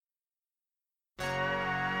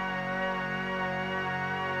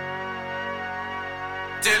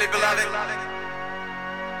Dearly beloved,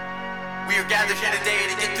 we are gathered here today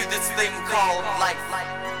to get through this thing called life.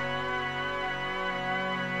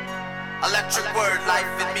 Electric word, life,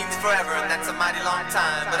 it means forever, and that's a mighty long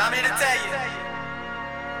time. But I'm here to tell you,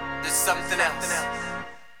 there's something else.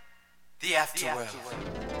 The afterworld.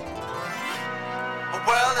 A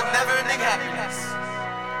world of never-ending happiness.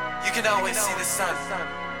 You can always see the sun,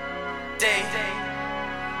 day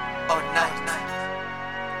or night.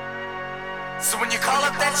 So when you call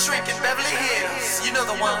up that shrink in Beverly Hills, you know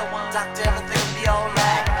the one, doctor, everything will be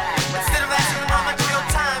alright. Instead of asking how much of your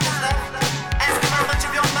time is left, ask him how much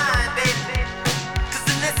of your mind, baby. Cause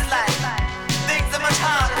in this life, things are much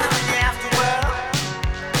harder than in the afterworld.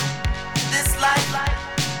 This life,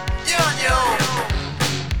 you're on your own.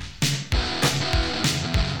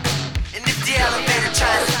 And if the elevator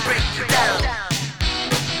tries to break you down,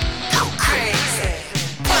 go crazy,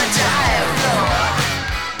 punch a higher floor.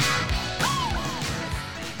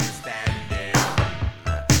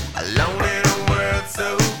 Alone in a world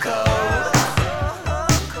so cold.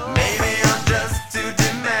 Maybe I'm just too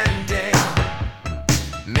demanding.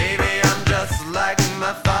 Maybe I'm just like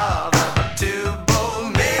my father, too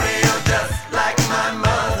bold. Maybe I'm just like my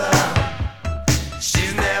mother.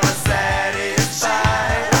 She's never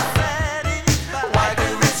satisfied. Why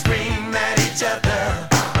do we scream at each other?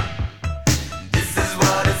 This is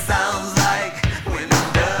what it sounds like when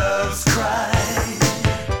doves cry.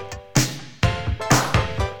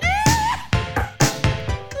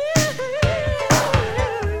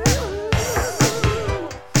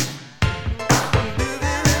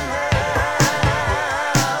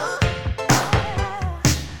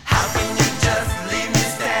 How can you just leave me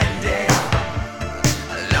standing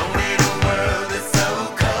alone in a world that's so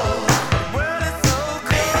cold?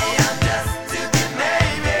 Maybe I'm just too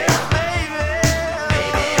demanding.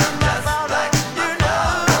 Maybe I'm just like my father,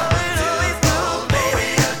 too bold. Maybe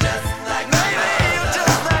I'm just like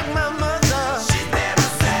my mother. She's never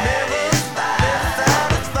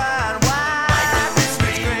satisfied. Why do we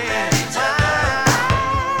scream at each other?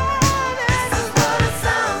 This is what it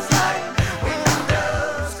sounds like when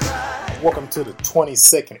doves cry. Welcome to the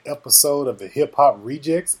 22nd episode of the Hip Hop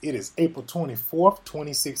Rejectz. It is April 24th,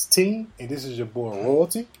 2016, and this is your boy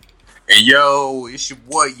Royalty. And yo, it's your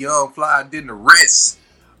boy Young Fly did the rest.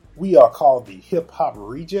 We are called the Hip Hop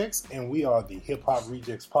Rejectz, and we are the Hip Hop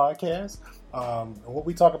Rejectz podcast. And what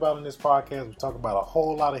we talk about in this podcast, we talk about a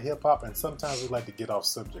whole lot of hip hop, and sometimes we like to get off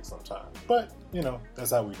subject sometimes. But, you know,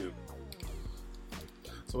 that's how we do.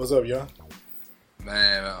 So what's up, Young?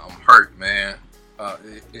 Man, I'm hurt, man.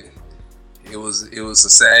 It was a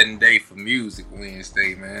sad day for music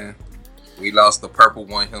Wednesday, man. We lost the purple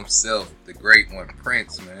one himself, the great one,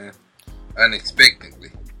 Prince, man. Unexpectedly.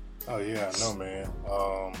 Oh, yeah, I know, man.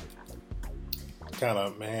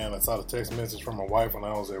 I saw the text message from my wife when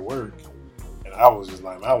I was at work, and I was just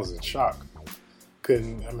like, I was in shock.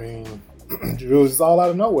 It was just all out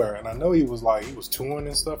of nowhere, and I know he was touring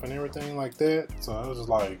and stuff and everything like that, so I was just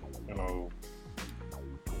like,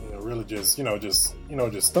 really just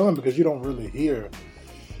stunned, because you don't really hear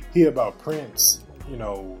about Prince,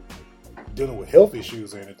 dealing with health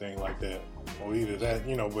issues or anything like that, or either that,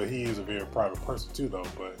 but he is a very private person too, though.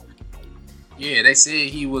 But yeah, they said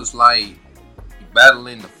he was like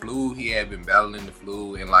battling the flu. He had been battling the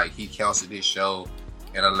flu, and like he canceled his show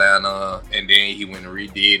in Atlanta, and then he went and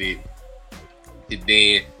redid it. And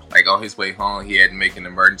then, like on his way home, he had to make an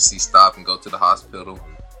emergency stop and go to the hospital.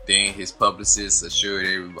 Then his publicist assured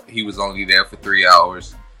everybody he was only there for 3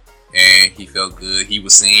 hours, and he felt good. He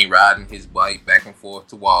was seen riding his bike back and forth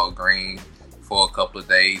to Walgreens for a couple of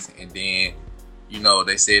days, and then,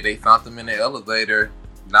 they said they found him in the elevator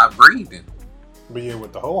not breathing. But yeah,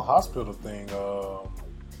 with the whole hospital thing,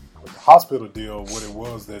 with the hospital deal, what it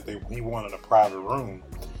was that he wanted a private room,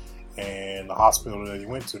 and the hospital that he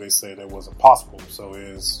went to, they said that wasn't possible. So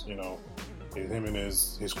him and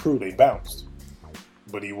his crew, they bounced.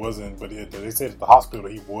 But he wasn't. But they said at the hospital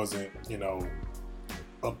he wasn't,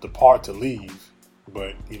 up to par to leave.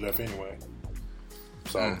 But he left anyway.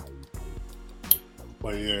 So,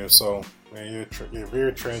 but yeah. So man,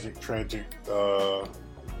 very tragic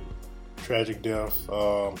death.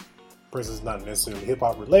 Prince is not necessarily hip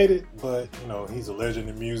hop related, but he's a legend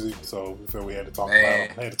in music. So we felt we had to talk about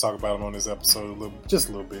him. I had to talk about him on this episode a little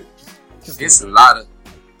bit. It's a lot of.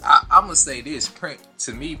 I'm gonna say this,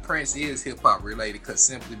 to me, Prince is hip hop related,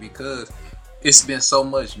 simply because it's been so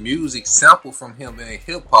much music sampled from him in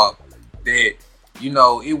hip hop that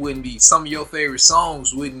it wouldn't be, some of your favorite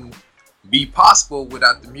songs wouldn't be possible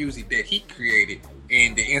without the music that he created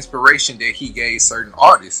and the inspiration that he gave certain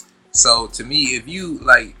artists. So to me, if you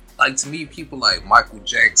like to me, people like Michael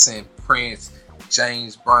Jackson, Prince,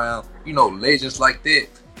 James Brown, legends like that.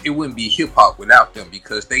 It wouldn't be hip hop without them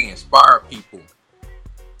because they inspire people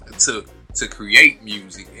to create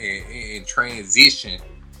music and transition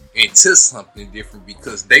into something different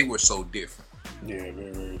because they were so different. Yeah,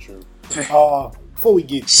 very, very true. Before we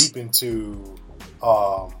get deep into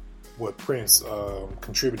what Prince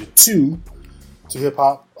contributed to hip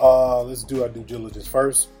hop, let's do our due diligence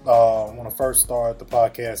first. I want to first start the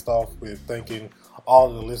podcast off with thanking all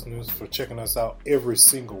of the listeners for checking us out every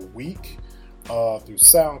single week through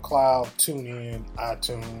SoundCloud, TuneIn,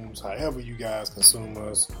 iTunes, however you guys consume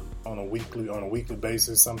us on a weekly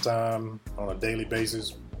basis, sometime on a daily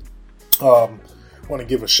basis. Want to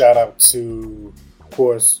give a shout out to, of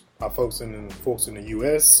course, our folks in the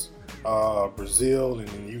U.S., Brazil, and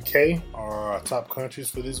the U.K. are our top countries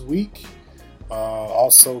for this week.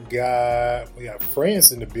 Also we got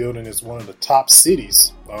France in the building. It's one of the top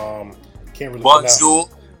cities. Can't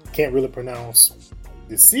really pronounce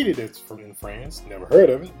the city that's in France. Never heard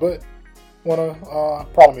of it, but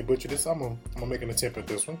probably butcher this. I'm gonna make an attempt at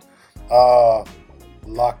this one.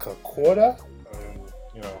 La Concordia.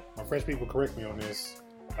 My French people correct me on this.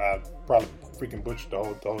 I probably freaking butchered the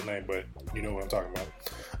whole name, but you know what I'm talking about.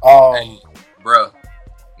 Hey, bruh,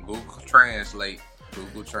 Google Translate.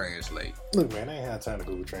 Look, man, I ain't had time to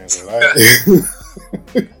Google Translate.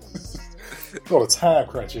 Go to time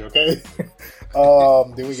crunchy, okay?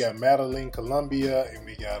 Then we got Medellin, Colombia, and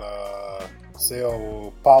we got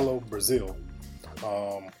Sao Paulo, Brazil.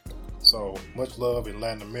 So much love in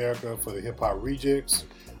Latin America for the Hip Hop Rejectz.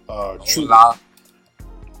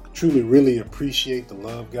 Truly, really appreciate the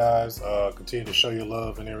love, guys. Continue to show your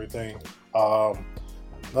love and everything.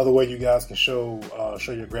 Another way you guys can show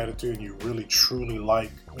your gratitude and you really truly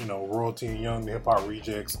like Royalty and Young, the Hip Hop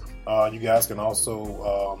Rejectz. You guys can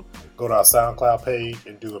also go to our SoundCloud page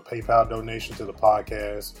and do a PayPal donation to the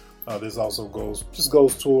podcast. This also goes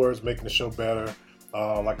towards making the show better.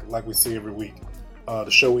 Like we see every week.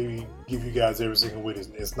 The show we give you guys every single week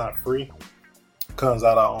is not free. It comes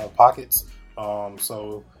out of our own pockets.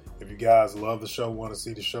 So if you guys love the show, want to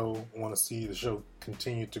see the show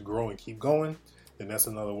continue to grow and keep going, then that's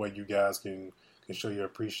another way you guys can show your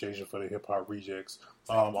appreciation for the Hip Hop Rejectz.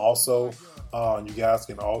 Also, you guys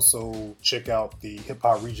can also check out the Hip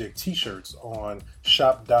Hop Reject t-shirts on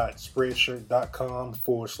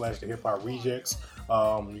shop.spreadshirt.com/the Hip Hop Rejectz.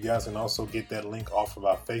 You guys can also get that link off of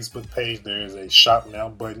our Facebook page. There is a Shop Now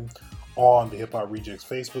button on the Hip Hop Rejectz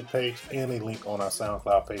Facebook page and a link on our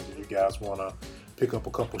SoundCloud page if you guys want to pick up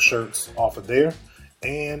a couple shirts off of there.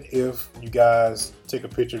 And if you guys take a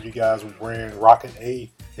picture of you guys rocking a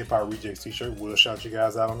Hip Hop Rejectz t-shirt, we'll shout you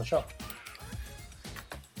guys out on the show.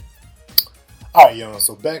 All right, y'all.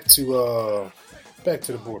 So back to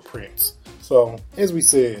the boy Prince. So as we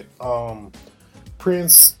said,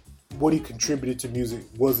 Prince, what he contributed to music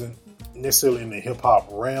wasn't necessarily in the hip hop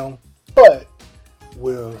realm, but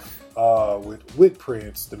with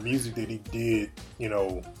Prince, the music that he did,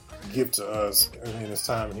 give to us in his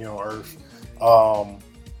time here on Earth,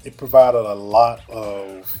 it provided a lot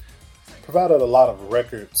of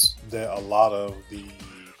records that a lot of the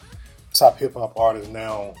top hip hop artists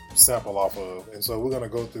now sample off of. And so we're gonna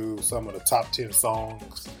go through some of the top 10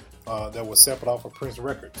 songs that were sampled off of Prince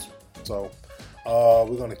records. So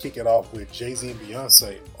we're gonna kick it off with Jay-Z and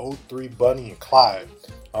Beyonce, 03 Bunny and Clyde.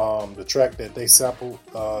 The track that they sampled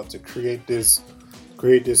to create this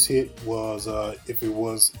hit was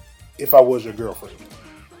If I Was Your Girlfriend.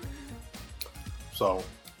 So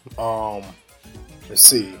let's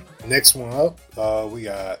see. Next one up, we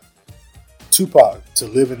got Tupac, To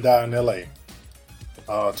Live and Die in L.A.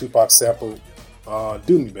 Tupac sampled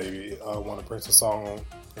Do Me Baby, one of Prince's songs,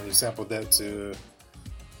 and he sampled that to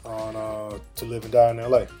Live and Die in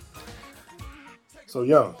L.A. So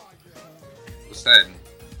Young, what's that?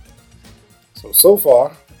 So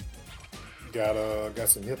far, got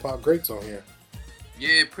some hip hop greats on here.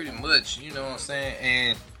 Yeah, pretty much. You know what I'm saying?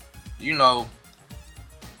 And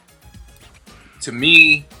to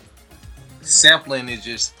me, sampling is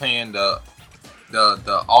just paying the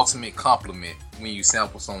ultimate compliment when you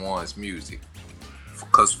sample someone's music.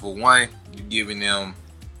 Because for one, you're giving them,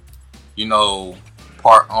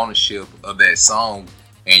 part ownership of that song,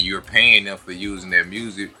 and you're paying them for using their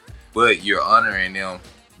music, but you're honoring them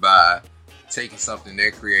by taking something they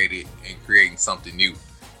created and creating something new.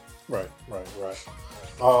 Right.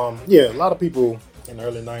 Yeah, a lot of people in the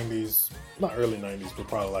early 90s, not early 90s, but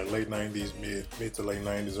probably like late 90s, mid to late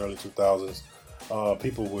 90s, early 2000s,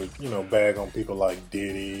 people would, bag on people like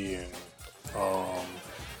Diddy and a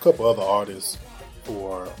couple other artists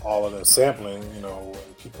for all of their sampling, and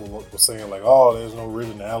people were saying like, oh, there's no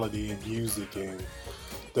originality in music, and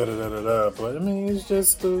da da da da da. But I mean, it's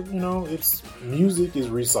just it's music is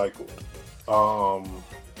recycled,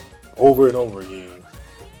 over and over again.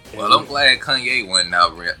 Well, I'm glad Kanye wasn't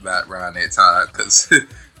out around that time because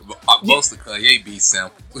most of Kanye beats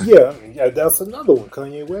sampled. Yeah, that's another one.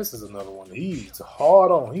 Kanye West is another one. He's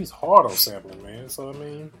hard on sampling, man. So I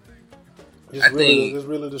mean, it's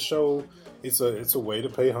really to show it's a way to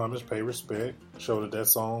pay homage, pay respect, show that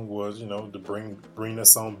song was to bring that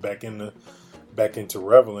song back into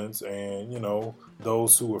relevance, and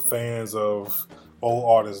those who were fans of old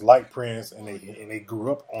artists like Prince and they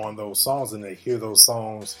grew up on those songs and they hear those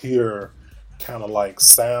songs, hear kind of like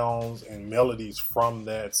sounds and melodies from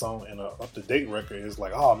that song in an up-to-date record, is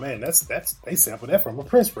like, oh man, that's they sampled that from a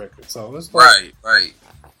Prince record. So it's like, right.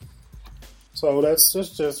 So that's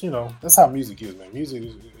just that's how music is, man. Music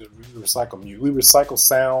is we recycle music, we recycle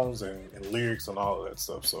sounds and lyrics and all of that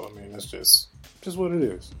stuff. So I mean, that's just what it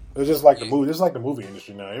is. It's just like the movie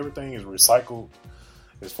industry now. Everything is recycled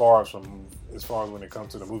as far as when it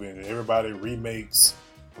comes to the movie industry. Everybody remake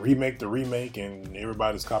the remake, and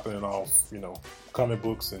everybody's copying off comic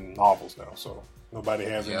books and novels now. So nobody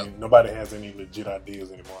has any legit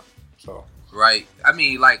ideas anymore. So right. I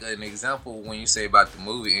mean, like an example when you say about the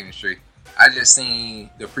movie industry, I just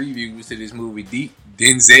seen the previews to this movie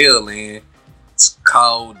Denzel in. It's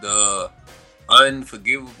called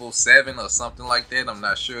Unforgivable 7 or something like that. I'm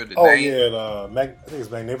not sure the name. Oh yeah, I think it's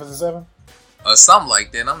Magnificent 7 or something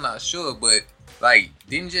like that. I'm not sure, but like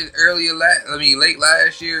didn't just late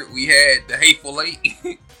last year we had The Hateful Eight.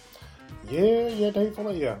 yeah, The Hateful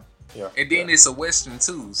Eight, yeah. And then it's a Western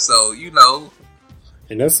too, so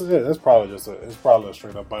And that's probably a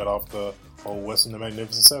straight up bite off the old Western, The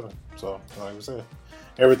Magnificent 7. So like we said,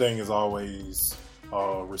 everything is always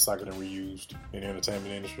recycled and reused in the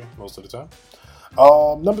entertainment industry most of the time.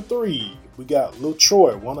 Number 3, we got Lil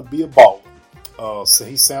Troy, Wanna Be a Baller. So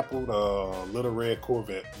he sampled Little Red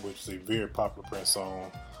Corvette, which is a very popular Prince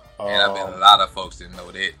song. And I bet a lot of folks didn't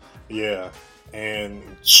know that. Yeah, and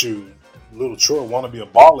shoot, Lil Troy, Wanna Be a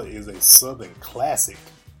Baller is a Southern classic.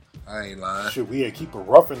 I ain't lying. Shoot, we had Keeper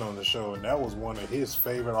Ruffin on the show, and that was one of his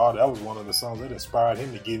favorite artists. That was one of the songs that inspired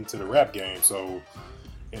him to get into the rap game. So,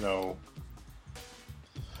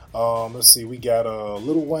 let's see, we got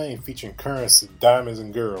Lil Wayne featuring Currency, Diamonds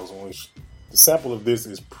and Girls, on which the sample of this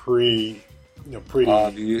is pretty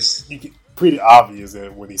obvious. Pretty obvious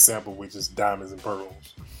that what he sampled, which is Diamonds and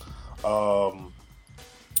Pearls.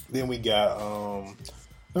 Then we got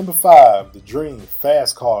number 5, The Dream,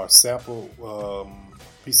 Fast Car sample.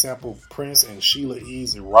 He sampled Prince and Sheila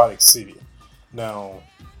E's Erotic City. Now,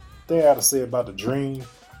 thing I have to say about The Dream,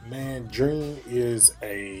 man, Dream is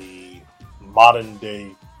a modern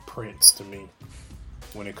day Prince to me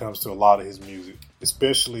when it comes to a lot of his music,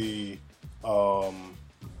 especially the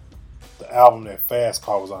album that Fast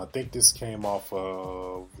Car was on. I think this came off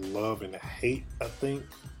of Love and Hate, I think.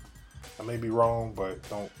 I may be wrong, but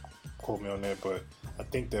don't quote me on that, but I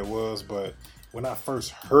think that was. But when I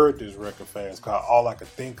first heard this record, Fast Car, all I could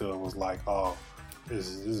think of was like, oh, this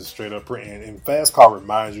is straight up Prince. And Fast Car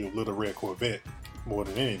reminds you of Little Red Corvette more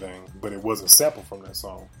than anything, but it wasn't sampled from that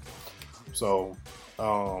song. So,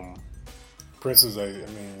 Prince is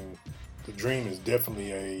The Dream is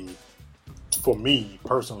definitely for me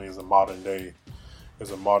personally, is a modern day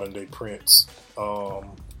Prince. Who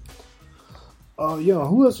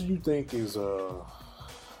else do you think is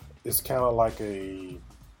kind of like the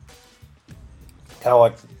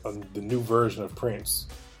new version of Prince?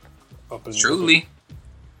 Truly,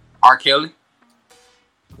 R. Kelly.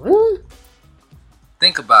 Really?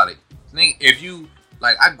 Think about it. If you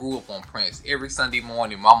I grew up on Prince. Every Sunday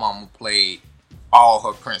morning, my mama played all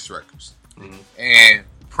her Prince records, and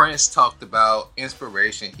Prince talked about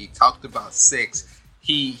inspiration. He talked about sex.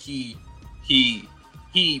 He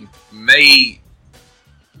made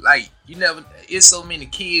it's so many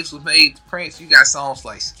kids who made Prince. You got songs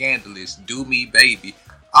like Scandalous, Do Me Baby,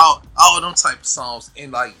 all them type of songs,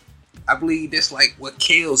 and I believe that's what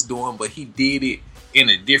Kel's doing, but he did it in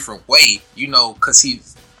a different way,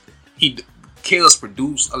 because Kel's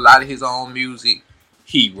produced a lot of his own music.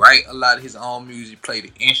 He write a lot of his own music, play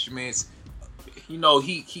the instruments. He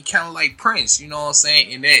kind of like Prince, you know what I'm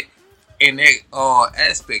saying, in that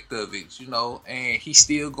aspect of it, and he's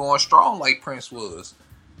still going strong like Prince was.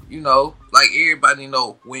 Everybody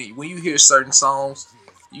know when you hear certain songs,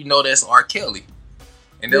 that's R. Kelly,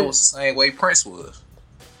 and that was the same way Prince was.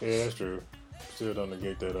 Yeah, that's true. Still don't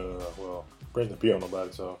negate that. Prince didn't pee on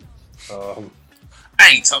nobody, so. I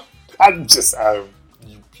ain't talking.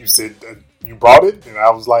 You said you brought it, and I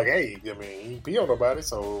was like, hey, he didn't pee on nobody,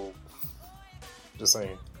 so. Just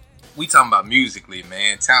saying. We talking about musically,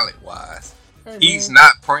 man, talent wise. Hey, He's man.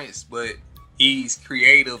 not Prince, but he's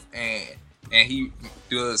creative and he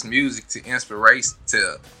does music to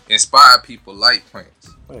inspire people like Prince.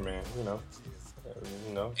 Hey, man. And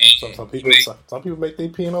he make Some people make their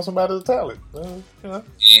opinion on somebody's talent. You know.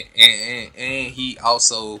 and he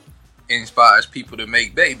also inspires people to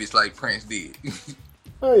make babies like Prince did.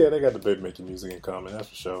 Oh yeah, they got the baby making music in common. That's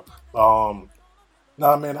for sure.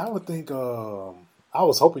 Nah, man. I would think. I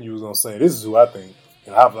was hoping you was gonna say this is who I think.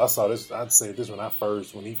 And I saw this. I'd say this when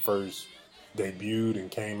he first debuted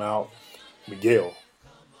and came out. Miguel.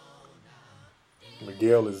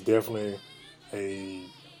 Miguel is definitely a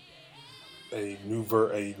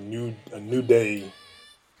new day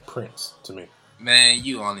Prince to me. Man,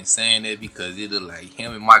 you only saying that because it look like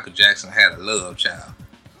him and Michael Jackson had a love child.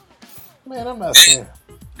 Man, I'm not saying.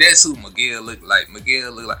 That's who Miguel looked like.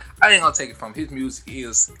 Miguel looked like. I ain't gonna take it from his music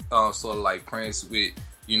is sort of like Prince with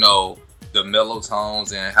the mellow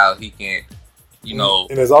tones and how he can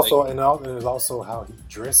And there's also how he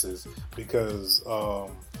dresses because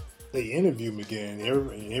they interviewed Miguel and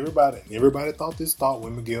everybody thought this thought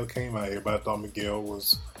when Miguel came out. Everybody thought Miguel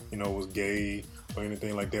was gay or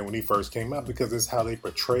anything like that when he first came out because it's how they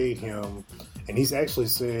portrayed him. And he's actually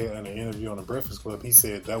said in an interview on the Breakfast Club, he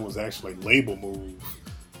said that was actually a label move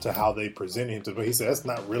to how they presented him. But he said that's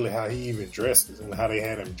not really how he even dresses and how they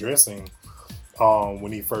had him dressing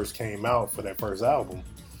when he first came out for that first album.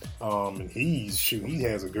 And he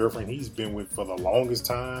has a girlfriend he's been with for the longest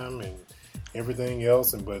time and everything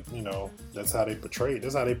else. But that's how they portrayed.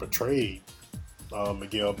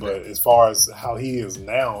 Miguel. But as far as how he is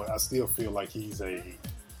now, I still feel like he's a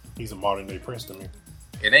modern day Prince to me.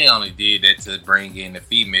 And they only did that to bring in the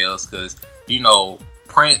females because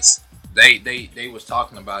Prince. They was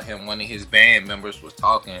talking about him. One of his band members was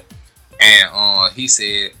talking, and he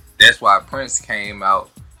said that's why Prince came out.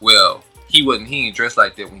 Well, he ain't dressed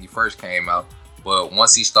like that when he first came out, but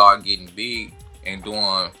once he started getting big and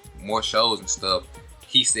doing more shows and stuff,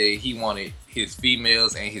 he said he wanted his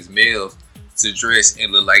females and his males to dress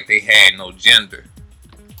and look like they had no gender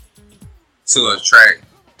to attract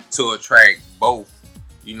both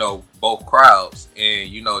crowds.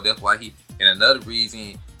 And that's why and another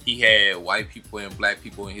reason he had white people and black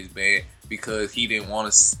people in his band because he didn't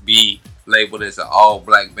want to be labeled as an all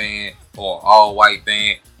black band or all white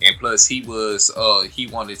band. And plus he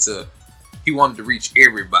wanted to reach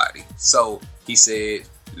everybody. So he said,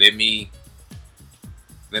 let me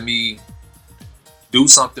do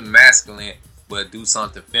something masculine but do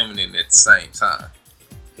something feminine at the same time.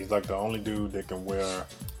 He's like the only dude that can wear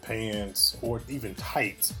pants or even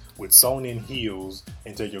tights with sewn in heels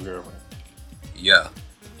and take your girlfriend. Yeah.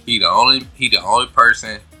 He the only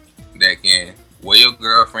person that can wear your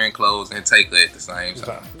girlfriend clothes and take her at the same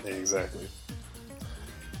time. Exactly.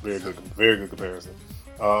 Very good comparison.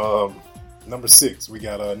 Number 6, we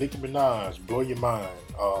got Nicki Minaj, "Blow Your Mind."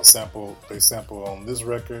 They sample on this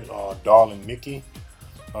record, "Darling Nikki."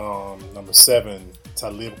 Number 7,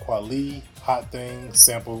 Talib Kweli, "Hot Thing,"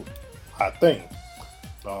 sampled "Hot Thing."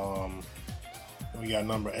 We got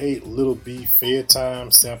number 8, Lil B, "Fair Time,"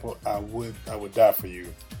 sampled I Would Die For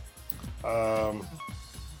You."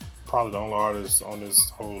 Probably the only artist on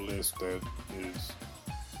this whole list that is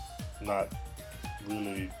not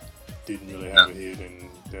didn't really have a hit, and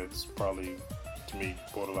that's probably to me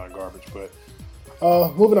borderline garbage. But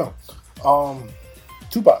moving on,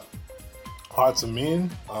 Tupac, "Hearts of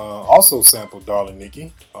Men," also sampled "Darling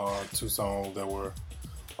Nikki." Two songs that were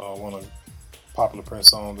one of the popular Prince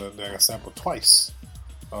songs that got sampled twice.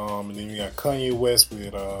 And then you got Kanye West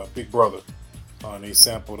with "Big Brother." And they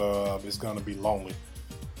sampled "It's Gonna Be Lonely."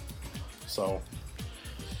 So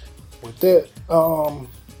with that, out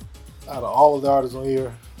of all of the artists on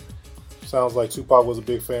here, sounds like Tupac was a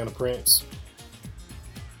big fan of Prince.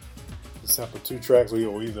 He sampled 2 tracks,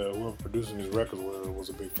 or either whoever producing his records was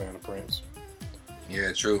a big fan of Prince.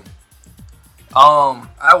 Yeah, true. I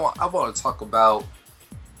want to talk about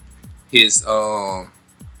his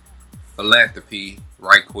philanthropy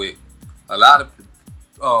right quick. A lot of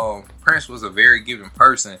Prince was a very giving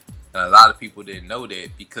person, and a lot of people didn't know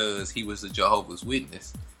that because he was a Jehovah's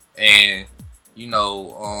Witness, and he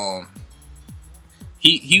was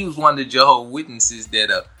one of the Jehovah's Witnesses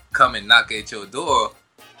that come and knock at your door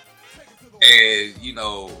and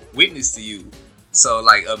witness to you. So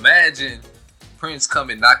like imagine Prince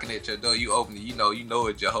coming knocking at your door, you open it, you know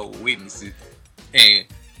a Jehovah's Witness is, and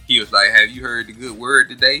he was like, "Have you heard the good word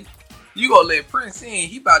today?" You gonna let Prince in?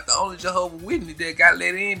 He about the only Jehovah's Witness that got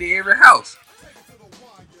let into every house.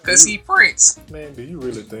 Cause he Prince. Man, do you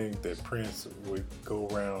really think that Prince would go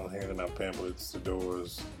around handing out pamphlets to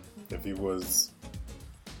doors if he was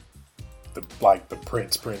the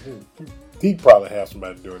Prince? he'd probably have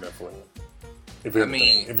somebody doing that for him. If I anything,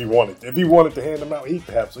 mean, if he wanted to hand them out, he'd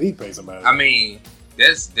pay somebody. I mean,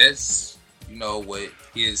 that's what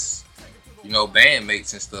his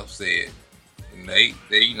bandmates and stuff said. And they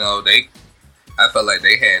I felt like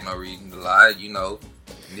they had no reason to lie.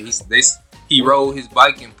 He rode his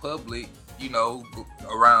bike in public,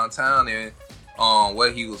 around town and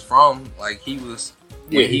where he was from. Like he was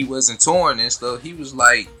when he wasn't touring and stuff. He was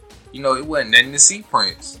like, it wasn't nothing to see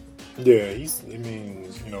Prince. Yeah,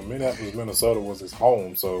 Minneapolis, Minnesota was his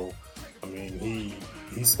home, so I mean,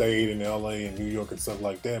 he stayed in LA and New York and stuff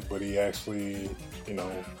like that, but he actually,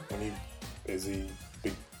 when he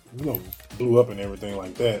blew up and everything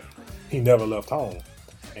like that, he never left home.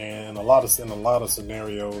 And in a lot of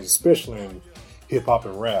scenarios, especially in hip hop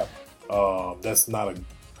and rap, that's not a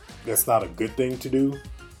good thing to do,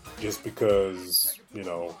 just because,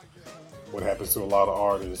 what happens to a lot of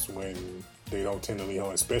artists when they don't tend to leave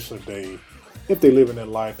home, especially if they live in that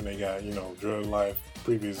life and they got, drug life,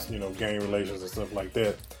 previous, gang relations and stuff like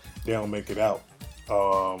that, they don't make it out.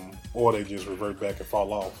 Or they just revert back and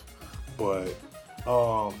fall off. But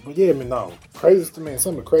yeah, no. Some of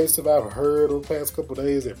the crazy stuff I've heard over the past couple of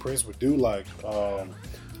days that Prince would do, like,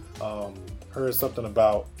 heard something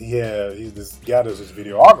about, he's this guy that's his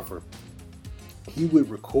videographer. He would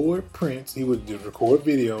record Prince, he would just record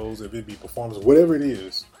videos, if it be performances, whatever it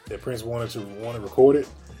is that Prince wanted to record it.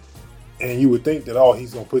 And you would think that,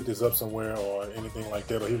 he's going to put this up somewhere or anything like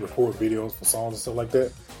that, or he record videos for songs and stuff like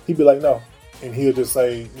that. He'd be like, no. And he'll just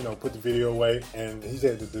say, put the video away. And he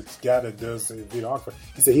said that this guy that does the videographer,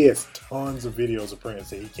 he said he has tons of videos of Prince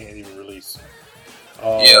that he can't even release.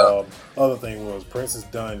 Other thing was, Prince has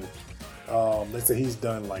done, let's say he's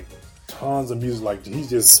done like tons of music. Like he's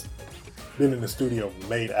just been in the studio,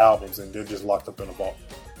 made albums, and they're just locked up in a vault.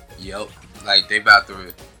 Yep. Like they about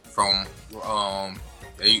to,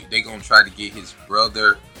 they gonna try to get his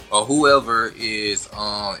brother or whoever is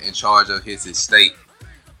in charge of his estate.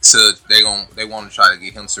 So they want to try to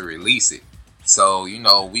get him to release it. So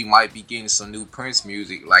we might be getting some new Prince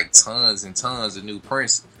music, like tons and tons of new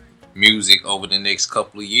Prince music over the next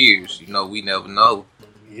couple of years. We never know.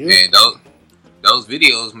 Yeah. And those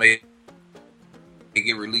videos may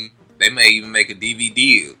get released. They may even make a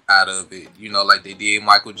DVD out of it. Like they did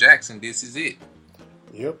Michael Jackson. This is it.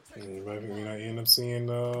 Yep. And probably gonna end up seeing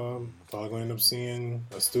a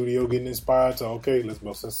studio getting inspired to, okay, let's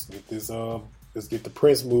get this let's get the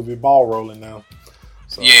Prince movie ball rolling now.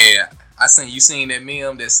 So. Yeah, you seen that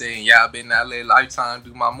meme that saying y'all better not let Lifetime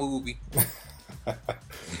do my movie.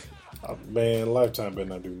 Man, Lifetime better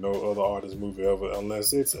not do no other artist movie ever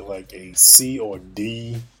unless it's like a C or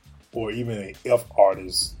D or even an F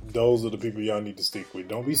artist. Those are the people y'all need to stick with.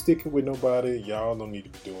 Don't be sticking with nobody. Y'all don't need to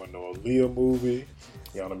be doing no Aaliyah movie.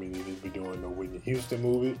 Y'all don't need to be doing no Whitney Houston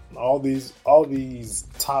movie. All these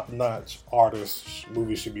top-notch artists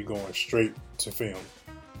movies should be going straight to film.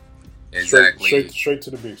 Exactly. Straight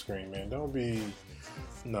to the big screen, man. Don't be.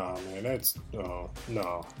 Nah, man. That's no.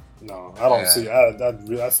 I don't see.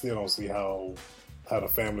 I still don't see how the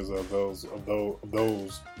families of those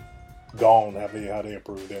gone, how they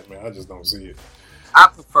approve that, man. I just don't see it. I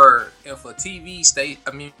prefer if a TV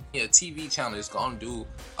channel is gonna do an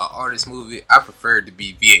artist movie, I prefer it to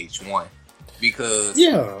be VH1 because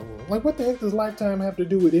like what the heck does Lifetime have to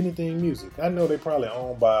do with anything music? I know they probably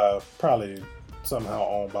somehow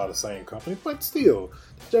owned by the same company, but still,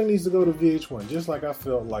 the junk needs to go to VH1. Just like I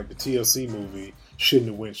felt like the TLC movie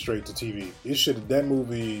shouldn't have went straight to TV. That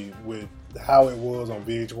movie with how it was on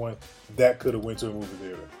VH1, that could have went to a movie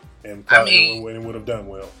theater and probably it would have done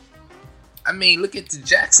well. I mean, look at the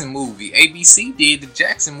Jackson movie. ABC did the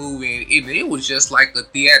Jackson movie, and it was just like a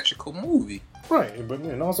theatrical movie. Right, but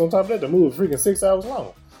also on top of that, the movie was freaking 6 hours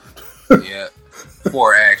long. Yeah,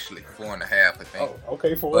 4 actually, 4.5, I think. Oh,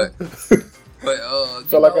 okay, 4. But I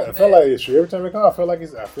felt like every time I call, I feel like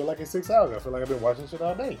it's 6 hours. I feel like I've been watching shit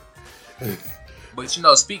all day. But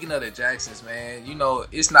speaking of the Jacksons, man,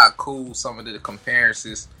 it's not cool some of the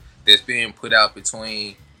comparisons that's being put out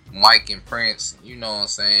between Mike and Prince. You know what I'm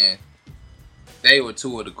saying? They were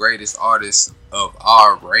two of the greatest artists of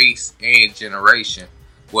our race and generation.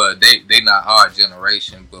 Well, they not our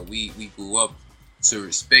generation, but we grew up to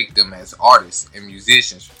respect them as artists and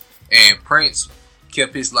musicians. And Prince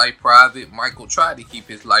kept his life private. Michael tried to keep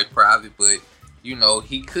his life private, but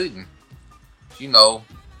he couldn't. Yeah,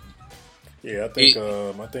 I think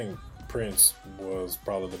Prince was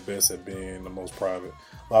probably the best at being the most private.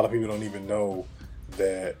 A lot of people don't even know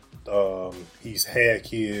that he's had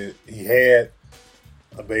kids. He had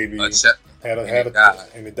a baby, and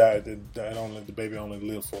it died. The baby only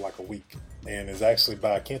lived for like a week. and it's actually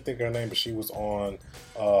by, I can't think of her name, but she was on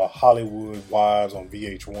Hollywood Wives on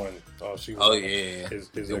VH1. She was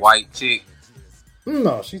the white chick.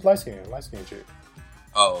 No, she's light skinned chick.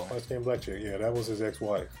 Oh, Light skinned black chick. Yeah, that was his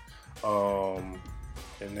ex-wife. And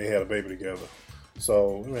they had a baby together.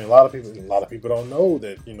 So, I mean, a lot of people don't know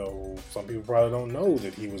that, some people probably don't know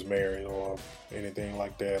that he was married or anything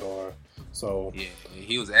like that, or so. Yeah,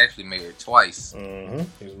 he was actually married twice. Mm-hmm.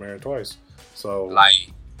 He was married twice. So,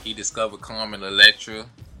 like, he discovered Carmen Electra,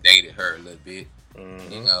 dated her a little bit.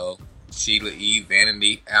 mm-hmm. Sheila E.,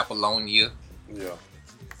 Vanity, Apollonia. Yeah,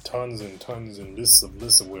 tons and tons and lists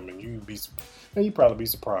of women. You'd probably be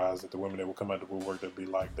surprised at the women that would come out the woodwork that be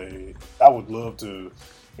like I would love to,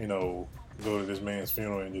 go to this man's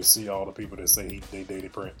funeral and just see all the people that say they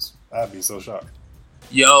dated Prince. I'd be so shocked.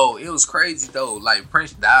 Yo, it was crazy though. Like,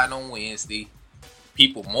 Prince died on Wednesday.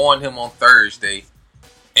 People mourned him on Thursday,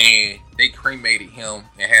 and they cremated him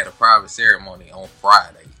and had a private ceremony on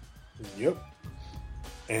Friday. Yep.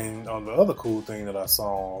 And on the other cool thing that I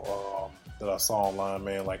saw online,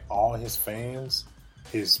 man, like all his fans,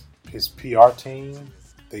 his PR team,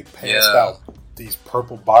 they passed out these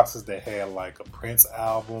purple boxes that had like a Prince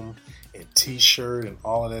album and T-shirt and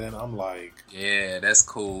all of that, and I'm like, yeah, that's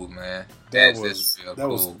cool, man. That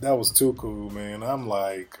was too cool, man. I'm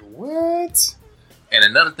like, what? And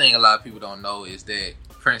another thing a lot of people don't know is that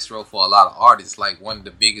Prince wrote for a lot of artists. Like, one of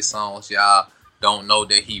the biggest songs y'all don't know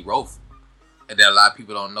that he wrote, and that a lot of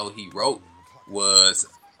people don't know he wrote, was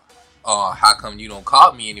 "How Come You Don't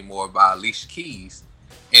Call Me Anymore" by Alicia Keys.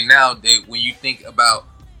 And now that when you think about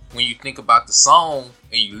the song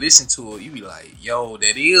and you listen to it, you be like, yo,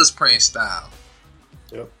 that is Prince style.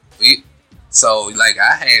 Yep. So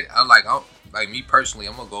like me personally,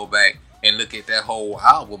 I'm gonna go back and look at that whole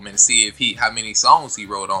album and see how many songs he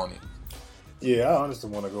wrote on it. Yeah, I honestly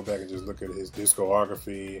want to go back and just look at his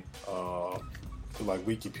discography, like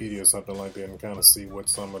Wikipedia or something like that, and kind of see what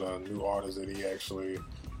some of the new artists that he actually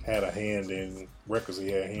had a hand in, records he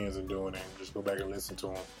had hands in doing, and just go back and listen to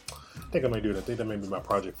them. I think I may do that. I think that may be my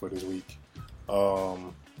project for this week. But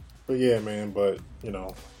yeah, man. But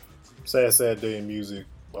sad day in music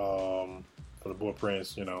for the boy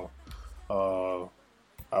Prince. I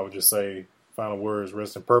would just say final words: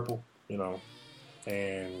 rest in purple.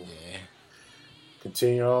 And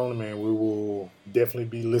continue on, man. We will definitely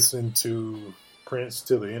be listening to Prince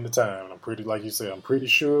till the end of time. And I'm pretty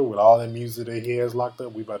sure with all that music that he has locked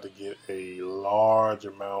up, we about to get a large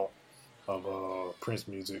amount of Prince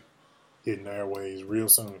music hitting airways real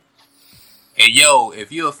soon. And yo,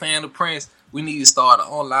 if you're a fan of Prince, we need to start an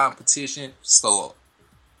online petition so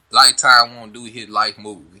Lifetime won't do his life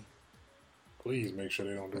movie. Please make sure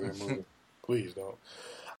they don't do that movie. Please don't.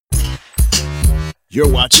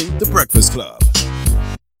 You're watching The Breakfast Club.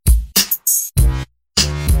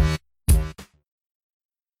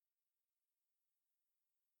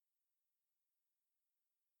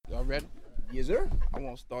 Y'all ready? Yes, sir. I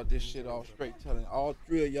want to start this shit off straight, telling all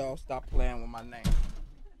three of y'all stop playing with my name.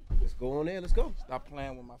 Let's go on there. Let's go. Stop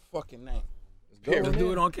playing with my fucking name. Let's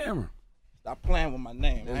do it on camera. Stop playing with my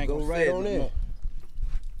name. Let's go right on there.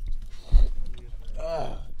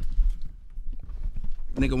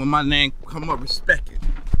 Nigga, when my name come up, respect it.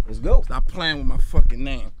 Let's go. Stop playing with my fucking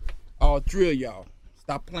name. All three of y'all,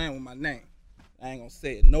 stop playing with my name. I ain't gonna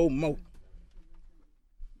say it no more.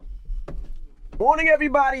 Morning,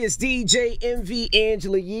 everybody. It's DJ MV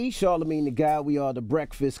Angela Yee, Charlamagne the Guy. We are The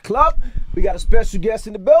Breakfast Club. We got a special guest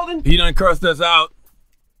in the building. He done cursed us out.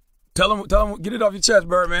 Tell him, get it off your chest,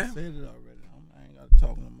 Birdman. I said it already. I ain't gotta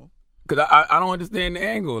talk no more. Cause I don't understand the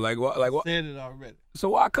angle. Like what? I said it already. So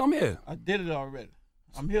why come here? I did it already.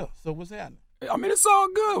 I'm here. So what's happening? I mean, it's all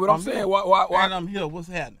good, but I'm saying why? And I'm here. What's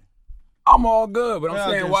happening? I'm all good, but I'm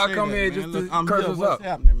saying why say come that, here man. just Look, to I'm curse here. us What's up?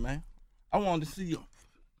 happening, man? I wanted to see you.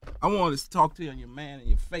 I wanted to talk to you and your man in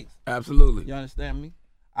your face. Absolutely. You understand me?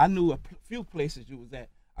 I knew a few places you was at.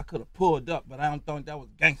 I could have pulled up, but I don't think that was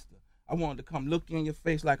gangster. I wanted to come look you in your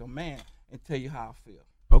face like a man and tell you how I feel.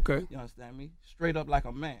 Okay. You understand me? Straight up like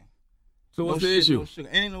a man. So what's no the shit, issue? No sugar.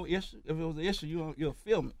 Ain't no issue. If it was an issue, you'll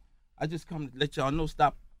feel me. I just come to let y'all know,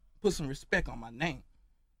 stop, put some respect on my name.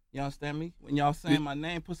 You understand me? When y'all saying my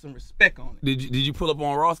name, put some respect on it. Did you pull up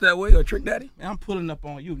on Ross that way or Trick Daddy? Man, I'm pulling up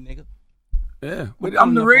on you, nigga. Yeah, but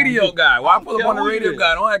I'm the radio guy. Why I pull up on the radio is.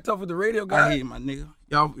 guy? Don't act tough with the radio guy. I hear you, my nigga.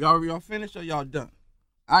 Y'all finished or y'all done?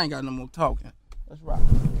 I ain't got no more talking. Let's rock.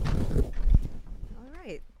 All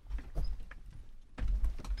right.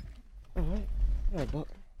 All right, Buck.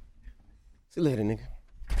 See you later, nigga.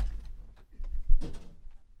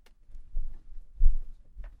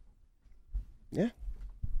 Yeah.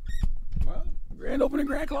 Well, grand opening,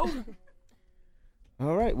 grand closing.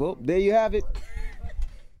 All right. Well, there you have it.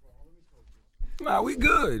 Nah, we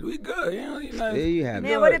good. We good. You know, There you have it.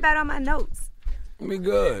 Man, what about on my notes? we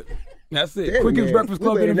good. That's it. Damn, Quickest man. Breakfast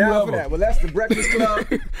Club We ready interview now for ever. that. Well, that's the Breakfast Club.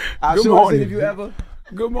 Our Good shortest morning. interview ever.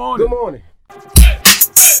 Good morning. Good morning.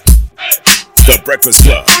 The Breakfast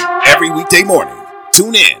Club. Every weekday morning.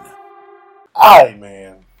 Tune in. All right,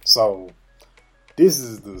 man. So this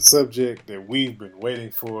is the subject that we've been waiting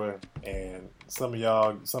for, and some of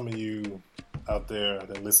you out there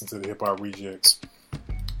that listen to the Hip Hop Rejectz,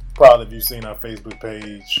 probably if you've seen our Facebook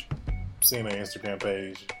page, seen our Instagram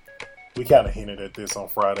page, we kind of hinted at this on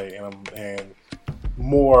Friday, and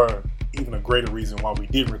more, even a greater reason why we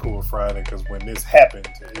didn't record Friday, because when this happened,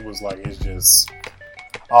 it was like, it's just,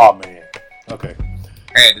 oh man, okay.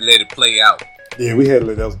 Had to let it play out. Yeah, we had to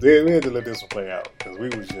let this one play out, because we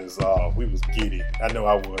was just, we was giddy. I know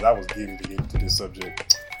I was giddy to get into this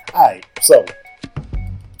subject. All right, so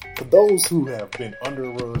for those who have been under a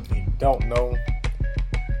rug and don't know,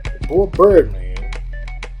 the boy Birdman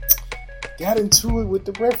got into it with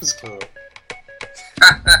the Breakfast Club,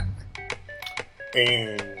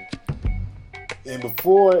 and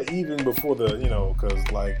before the,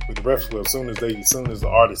 because like with the Breakfast Club, as soon as the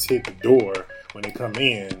artists hit the door, when they come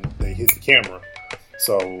in, they hit the camera.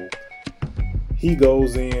 So he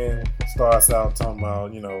goes in, starts out talking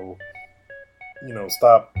about,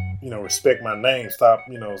 stop, respect my name, stop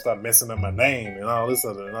messing up my name, and all this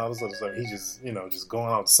other stuff. He just, just going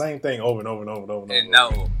on the same thing over and over and over and over. And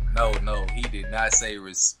no, he did not say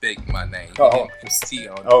respect my name. He Oh, didn't put T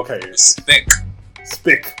on it. okay. Respect.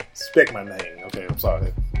 Spec my name. Okay, I'm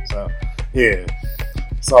sorry. So yeah.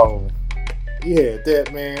 So yeah,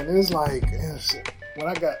 that man, it's like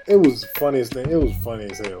it was the funniest thing. It was funny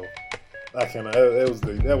as hell. That was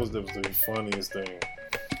the funniest thing.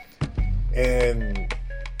 And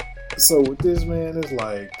so with this man, it's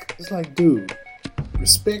like, dude,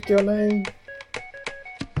 respect your name.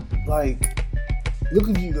 Like, look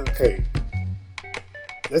at you. Okay,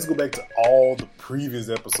 let's go back to all the previous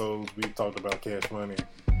episodes we've talked about Cash Money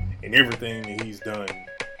and everything that he's done,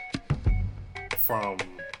 from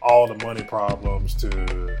all the money problems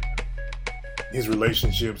to his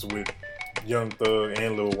relationships with Young Thug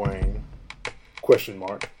and Lil Wayne, ?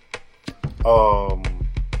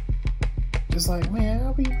 It's like,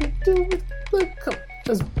 man,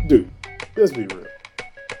 let's be real.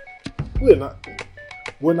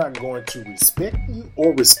 We're not going to respect you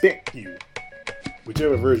or respect you,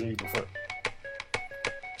 whichever version you prefer.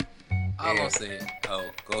 I'm gonna say it. Oh,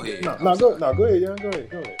 go ahead. Go ahead, young. Go ahead.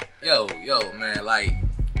 Yo, man, like,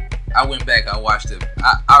 I went back,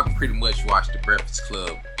 I pretty much watched the Breakfast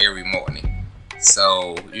Club every morning.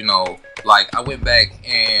 So, like, I went back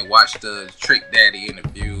and watched the Trick Daddy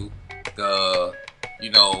interview, the,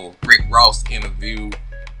 Rick Ross interview,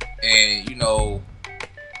 and,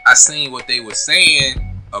 I seen what they were saying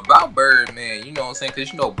about Birdman, you know what I'm saying?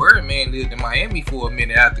 Because, Birdman lived in Miami for a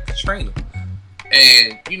minute after Katrina.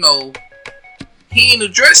 And, he didn't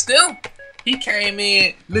address them. He came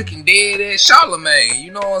in looking dead at Charlamagne,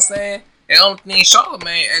 you know what I'm saying? And the only thing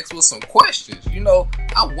Charlamagne asked was some questions.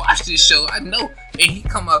 I watched this show, I know. And he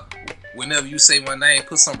come up, whenever you say my name,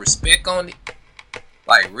 put some respect on it.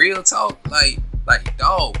 Like, real talk. Like,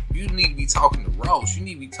 dog, you need to be talking to Ross. You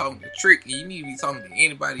need to be talking to Trick. And you need to be talking to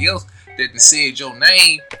anybody else that done said your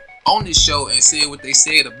name on this show and said what they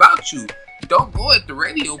said about you. Don't go at the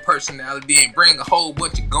radio personality and bring a whole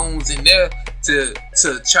bunch of goons in there to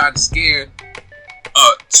try to scare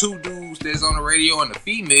two dudes that's on the radio and a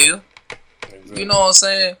female. Exactly. You know what I'm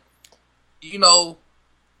saying? You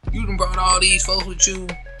done brought all these folks with you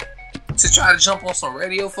to try to jump on some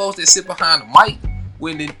radio folks that sit behind the mic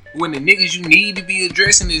when the niggas you need to be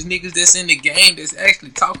addressing is niggas that's in the game, that's actually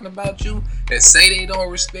talking about you, that say they don't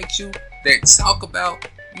respect you, that talk about,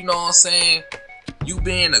 you know what I'm saying, you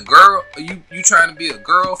being a girl, you trying to be a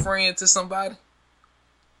girlfriend to somebody.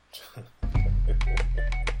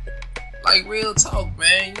 Like, real talk,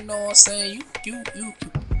 man. You know what I'm saying?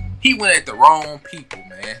 He went at the wrong people,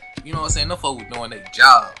 man. You know what I'm saying? Them folks was doing their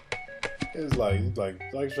job. It's like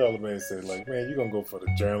Charlamagne said, like, man, you gonna go for the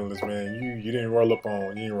journalist, man. You didn't roll up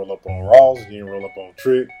on Ross, you didn't roll up on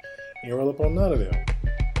Trick, you didn't roll up on none of them.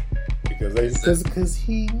 Because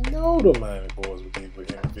he know the Miami boys would be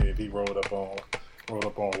with him if he rolled up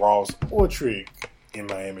on Ross or Trick in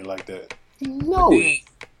Miami like that. He know it.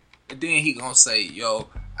 And then he gonna say, yo,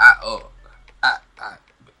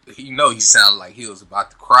 he sounded like he was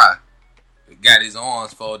about to cry. He got his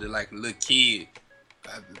arms folded like a little kid.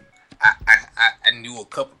 I knew a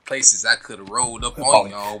couple places I could have rolled up on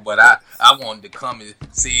y'all, but I wanted to come and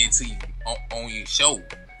say it to you on your show,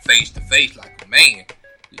 face to face, like a man.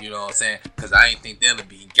 You know what I'm saying? Because I ain't think that'll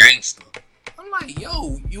be gangster. I'm like,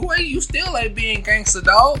 yo, you still ain't being gangster,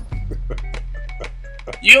 dog.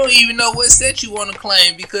 You don't even know what set you want to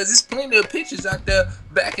claim because there's plenty of pictures out there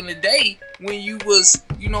back in the day when you was,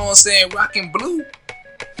 you know what I'm saying, rocking blue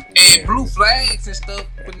and blue flags and stuff,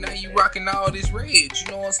 but now you rocking all this red. You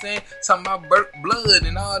know what I'm saying? Talking about blood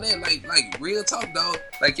and all that. Like real talk, dog.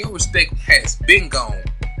 Like your respect has been gone,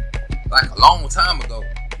 like a long time ago.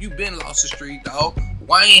 You been lost the street, dog.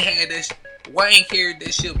 Wayne had that. Wayne carried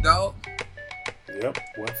that ship, dog. Yep.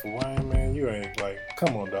 What for Wayne, man? You ain't like.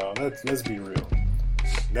 Come on, dog. Let's be real.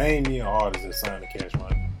 Name me an artist that signed to Cash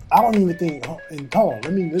Money. I don't even think. And hold on.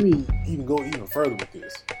 Let me even go even further with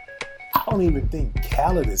this. I don't even think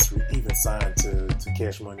Khaled is even signed to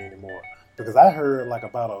Cash Money anymore, because I heard like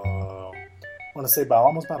about almost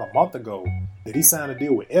about a month ago that he signed a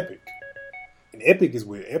deal with Epic, and Epic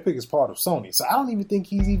is part of Sony. So I don't even think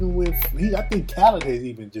he's even with. I think Khaled has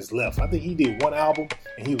even just left. I think he did one album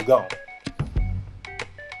and he was gone.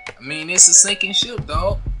 I mean, it's a sinking ship,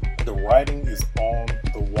 dog. The writing is on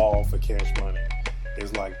the wall for Cash Money.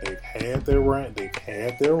 It's like they've had their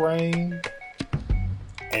reign.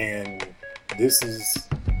 And this is,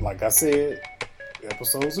 like I said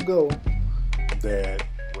episodes ago, that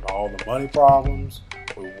with all the money problems,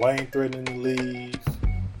 with Wayne threatening to leave,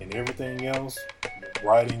 and everything else, the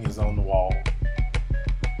writing is on the wall.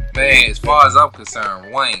 Man, as far as I'm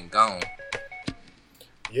concerned, Wayne gone.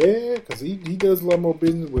 Yeah, because he does a lot more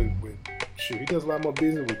business with he does a lot more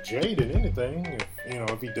business with Jay than anything.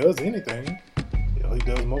 If he does anything, he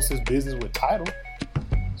does most of his business with Tidal.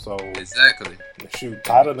 So exactly. Shoot,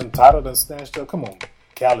 Tidal done snatched up. Come on,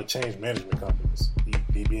 Khaled changed management companies.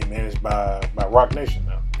 He being managed by Rock Nation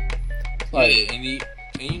now. Yeah, and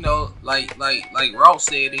you know, like Ross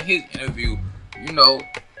said in his interview, you know,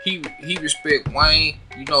 he respect Wayne.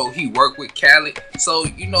 You know, he worked with Khaled. So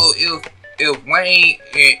you know, if Wayne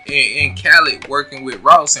and Khaled working with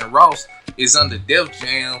Ross, and Ross is under Def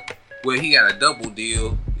Jam, where he got a double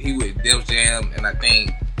deal. He with Def Jam and I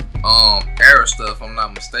think Era stuff, if I'm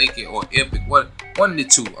not mistaken, or Epic, one of the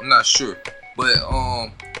two, I'm not sure. But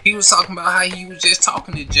he was talking about how he was just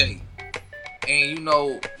talking to Jay. And you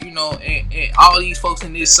know, and all these folks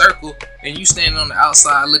in this circle, and you standing on the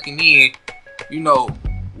outside looking in, you know,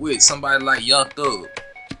 with somebody like Young Thug.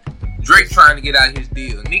 Drake trying to get out his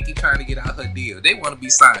deal, Nicki trying to get out her deal. They want to be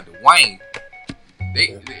signed to Wayne.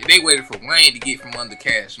 They waited for Wayne to get from under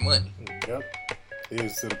Cash Money. Yep.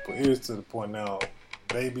 Here's to the point now.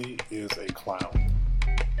 Baby is a clown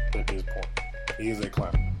at this point. He is a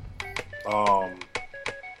clown.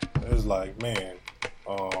 It's like, man,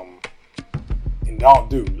 and all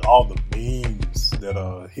the memes that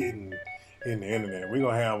are hidden in the internet. We're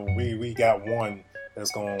gonna have we got one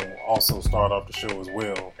that's gonna also start off the show as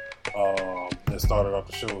well. That started off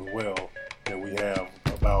the show as well, that we have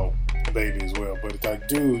about Baby as well. But it's like,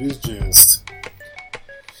 dude, it's just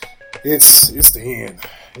it's the end.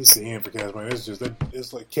 It's the end for Cash Money.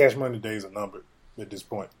 It's like Cash Money days are numbered at this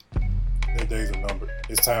point. Their days are numbered.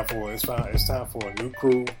 It's time for a new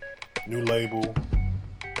crew, new label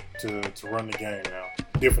to run the game now.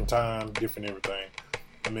 Different time, different everything.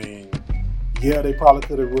 I mean, yeah, they probably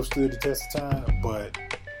could have withstood the test of time, but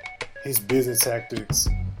his business tactics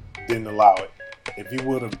didn't allow it. If he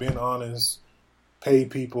would have been honest,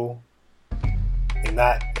 paid people, and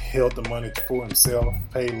not held the money for himself,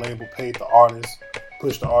 paid label, paid the artists,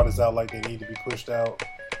 pushed the artists out like they need to be pushed out,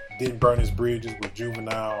 didn't burn his bridges with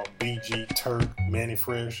Juvenile, BG, Turk, Manny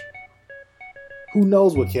Fresh, who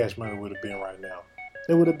knows what Cash Money would have been right now.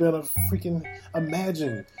 It would have been a freaking...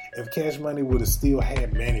 Imagine if Cash Money would have still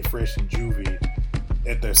had Manny Fresh and Juvie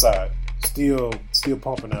at their side, still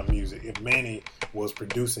pumping out music. If Manny was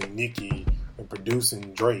producing Nicki and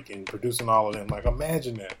producing Drake and producing all of them, like,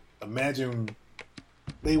 imagine that. Imagine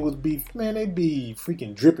they'd be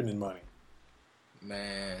freaking dripping in money.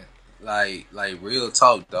 Man, like real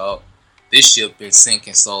talk, dog. This ship been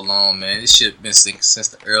sinking so long, man. This ship been sinking since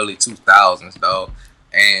the early 2000s, dog.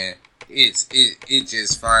 And it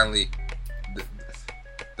just finally,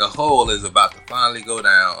 the hull is about to finally go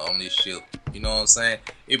down on this ship. You know what I'm saying?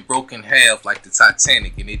 It broke in half like the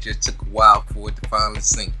Titanic, and it just took a while for it to finally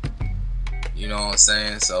sink. You know what I'm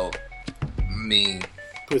saying? So, I mean,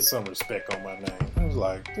 put some respect on my name. I was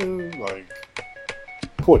like, dude, like,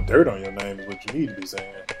 pour dirt on your name is what you need to be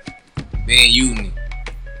saying. Man,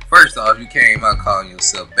 first off, you came out calling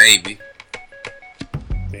yourself Baby.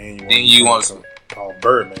 Then you want to call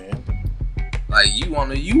Birdman. Like, you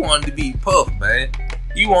wanted to be Puff, man.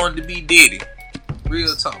 You wanted to be Diddy.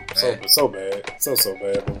 Real talk, man. So bad. So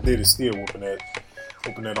bad. But Diddy's still whooping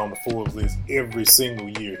that on the Forbes list every single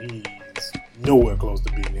year. He's nowhere close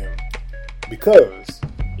to beating him. Because,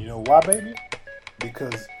 you know why, baby?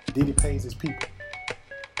 Because Diddy pays his people.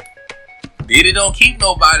 Diddy don't keep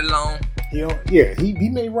nobody long. He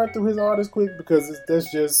may run through his artists quick because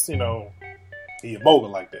that's just, he a mogul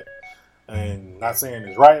like that. And not saying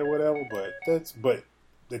it's right or whatever, but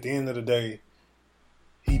at the end of the day,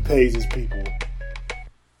 he pays his people,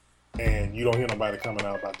 and you don't hear nobody coming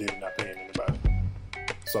out about Diddy not paying anybody.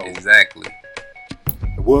 So exactly.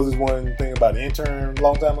 It was this one thing about the intern a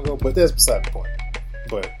long time ago, but that's beside the point.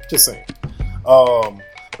 But just saying.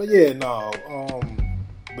 But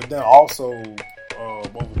then also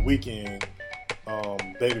over the weekend,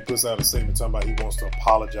 David puts out a statement talking about he wants to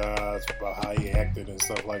apologize about how he acted and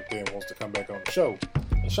stuff like that, and wants to come back on the show.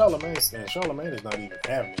 And Charlamagne is not even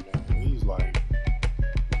having it, man. He's like,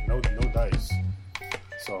 no dice.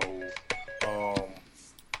 So,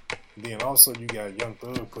 then also you got Young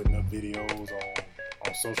Thug putting up videos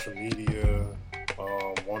on social media,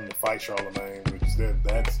 wanting to fight Charlamagne, which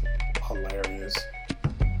that's hilarious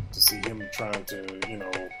to see him trying to,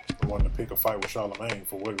 wanting to pick a fight with Charlamagne.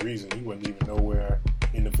 For what reason? He wasn't even nowhere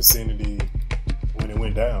in the vicinity when it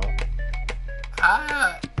went down.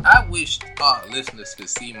 I wish our listeners could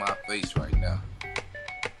see my face right now.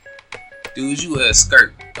 Dude, you wear a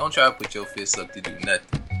skirt. Don't try to put your fists up to do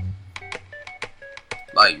nothing.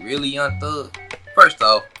 Like, really, Young Thug? First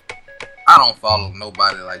off, I don't follow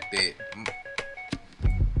nobody like that.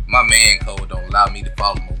 My man code don't allow me to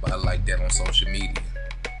follow nobody like that on social media.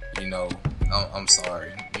 I'm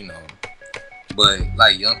sorry, But,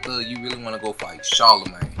 like, Young Thug, you really want to go fight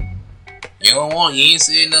Charlamagne. You ain't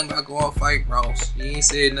said nothing about going to fight Ross. You ain't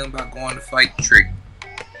said nothing about going to fight Trick.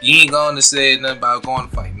 You ain't going to say nothing about going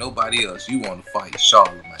to fight nobody else. You want to fight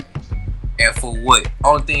Charlamagne. And for what?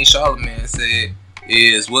 Only thing Charlamagne said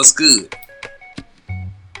is, what's good?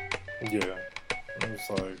 Yeah. I was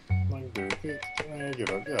like, dude, get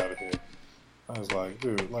out of here. I was like,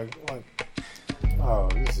 dude, oh,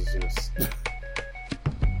 this is just...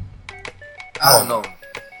 I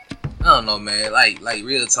don't know, man. Like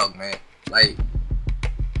real talk, man. Like,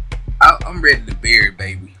 I'm ready to bury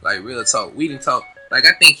baby. Like, real talk. We didn't talk. Like,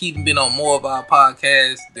 I think he's been on more of our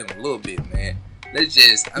podcasts than a little bit, man. Let's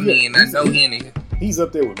just, I know he's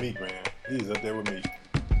up there with Meek, man. He's up there with Meek.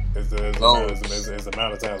 As the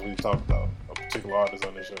amount of times we've talked about a particular artist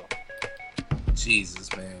on this show.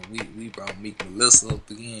 Jesus, man. We brought Meek Melissa up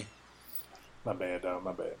again. My bad, dog.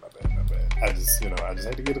 My bad. I just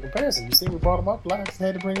had to get a comparison. You see, we brought him up a lot. Just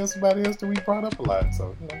had to bring up somebody else that we brought up a lot.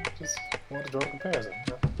 So, just wanted to draw a comparison.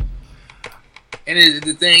 And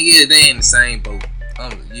the thing is, they in the same boat.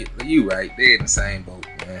 You right. They're in the same boat,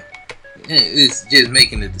 man. It's just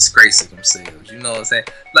making a disgrace of themselves. You know what I'm saying?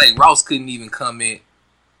 Like, Ross couldn't even comment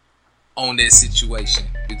on that situation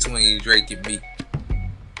between Drake and Meek.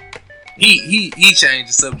 He changed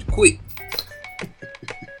the subject quick.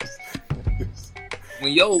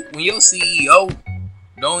 When your CEO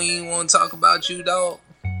don't even want to talk about you, dog.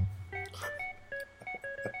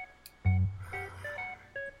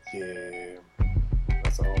 Yeah,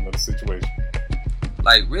 that's a whole nother situation.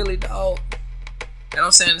 Like, really, dog? And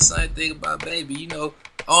I'm saying the same thing about Baby.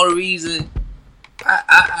 Only reason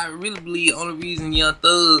I really believe only reason Young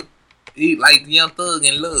Thug, Young Thug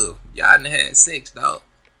in love. Y'all done had sex, dog.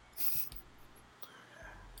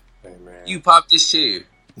 Hey, man. You popped this chair.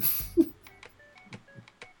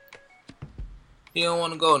 He don't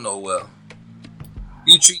want to go nowhere.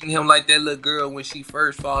 You treating him like that little girl when she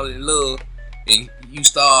first fall in love, and you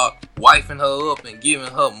start wifing her up and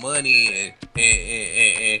giving her money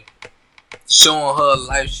and showing her a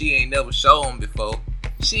life she ain't never shown before.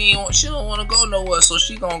 She don't want to go nowhere, so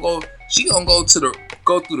she gonna go through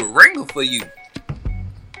the ringer for you.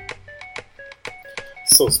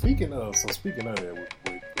 So speaking of that, to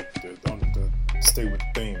stay with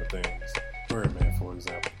the theme of things, Birdman, for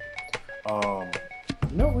example.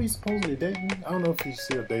 You know who he's supposedly dating? I don't know if he's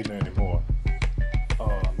still dating anymore.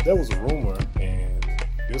 There was a rumor, and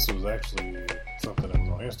this was actually something that was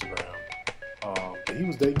on Instagram, that he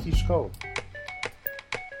was dating Keisha Cole.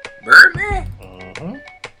 Birdman?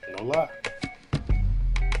 No lie.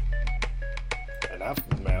 And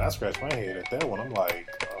I scratched my head at that one. I'm like,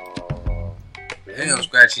 damn, I'm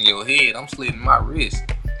scratching your head. I'm slitting my wrist.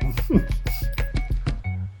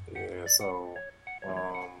 Yeah, so,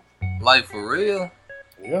 like, for real?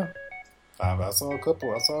 Yeah. I saw a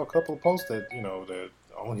couple of posts that, that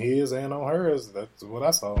on his and on hers. That's what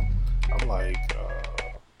I saw. I'm like,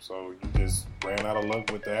 so you just ran out of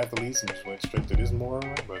luck with the athletes and just went straight to this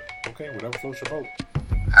moron? But okay, whatever floats your boat.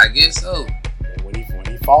 I guess so. And when he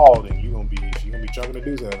falls, then she gonna be chucking the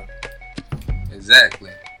deuce at her.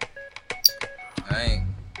 Exactly.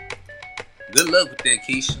 Good luck with that,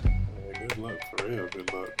 Keisha. Yeah, good luck, for real,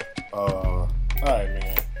 good luck. All right,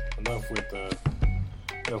 man. Enough with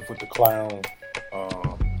the clown.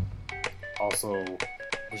 Also,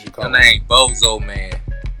 what you call Your name Bozo Man.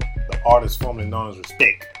 the artist formerly known as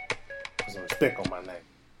Respeck. Put some respect on my name.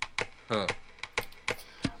 Huh.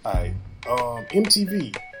 Alright.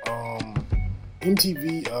 MTV.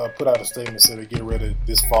 MTV put out a statement, said they get ready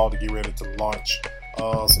this fall to get ready to launch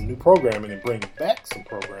some new programming and bring back some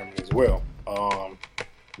programming as well.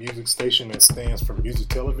 Music station that stands for music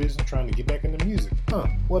television, trying to get back into music. Huh,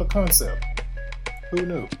 what a concept. Who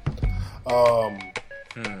knew?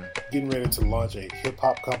 Getting ready to launch a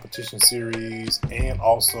hip-hop competition series and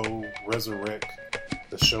also resurrect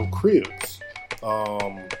the show Cribs.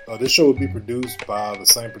 This show will be produced by the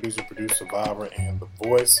same producer produced Survivor and The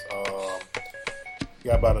Voice.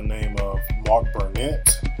 Guy by the name of Mark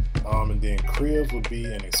Burnett. And then Cribs will be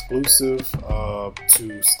an exclusive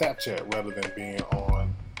to Snapchat rather than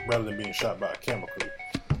being shot by a camera crew.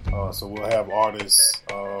 So we'll have artists.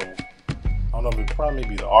 I don't know if it probably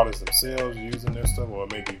be the artists themselves using their stuff, or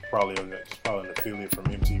maybe probably an affiliate from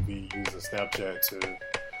MTV using Snapchat to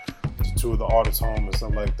tour the artist's home and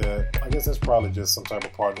stuff like that. I guess that's probably just some type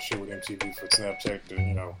of partnership with MTV for Snapchat to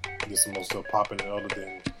get some more stuff popping, other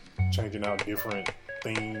than changing out different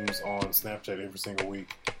themes on Snapchat every single week.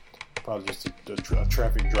 Probably just a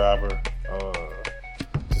traffic driver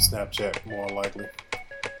to Snapchat, more likely.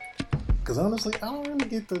 Because honestly, I don't really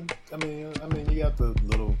get the. I mean, you got the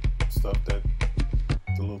little stuff the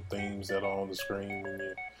little themes that are on the screen when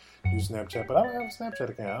you use Snapchat, but I don't have a Snapchat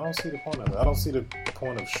account. I don't see the point of it. I don't see the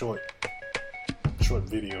point of short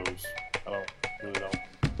videos. I really don't.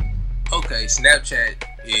 Okay, Snapchat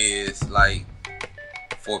is like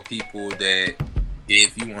for people that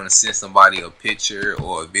if you want to send somebody a picture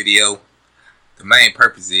or a video, the main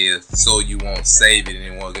purpose is so you won't save it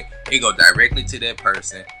and it go directly to that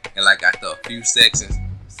person, and like after a few seconds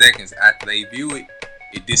after they view it,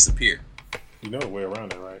 it disappears. You know the way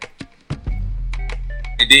around it, right?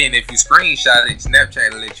 And then if you screenshot it,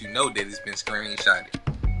 Snapchat will let you know that it's been screenshotted.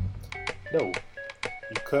 No, you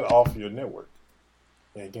cut off your network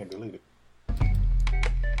and you can't delete it.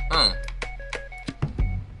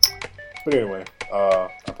 But anyway, I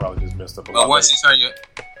probably just messed up a lot. But once you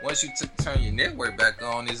turn your network back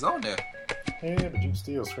on, it's on there. Yeah, but you can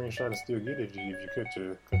still screenshot and still get it if you cut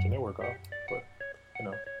your network off. But I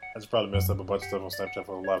just probably messed up a bunch of stuff on Snapchat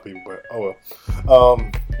for a lot of people. But oh well.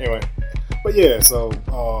 Anyway, but yeah. So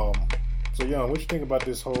Young, what you think about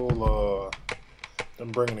this whole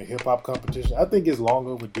them bringing a hip hop competition? I think it's long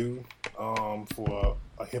overdue for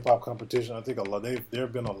a hip hop competition. I think there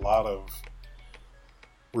have been a lot of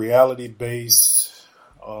reality based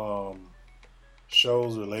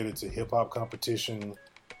shows related to hip hop competition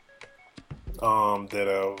that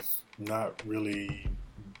have not really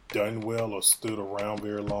done well or stood around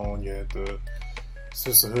very long. You had the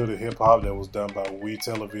Sisterhood of Hip Hop that was done by We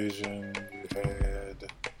Television. You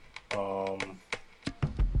had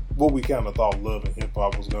what we kind of thought Love and Hip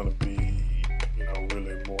Hop was going to be,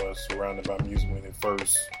 really more surrounded by music when it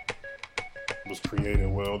first was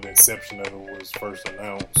created. Well, the inception of it was first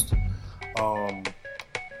announced.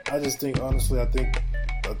 I just think, honestly, I think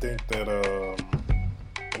that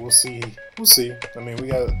we'll see. I mean,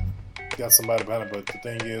 we got somebody behind it, but the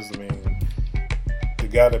thing is, I mean, the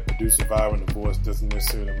guy that produced Survivor and The Voice doesn't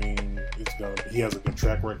necessarily mean he has a good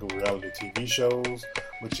track record with reality TV shows,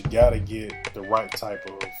 but you gotta get the right type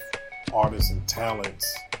of artists and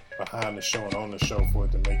talents behind the show and on the show for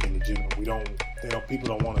it to make it legitimate. People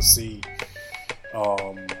don't want to see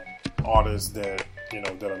artists that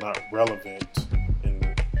that are not relevant in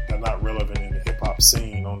the hip hop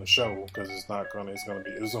scene on the show, because it's gonna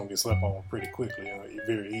get slept on pretty quickly,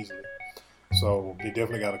 very easily. So they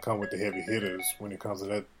definitely got to come with the heavy hitters when it comes to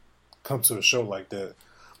that. Come to a show like that.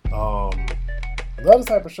 Another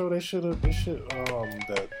type of show that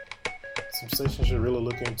some stations should really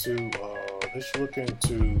look into. They should look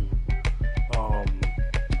into a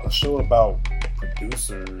show about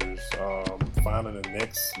producers finding the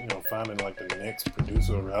next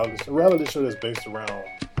producer of a reality show that's based around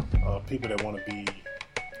people that want to be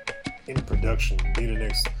in production,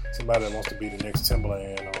 somebody that wants to be the next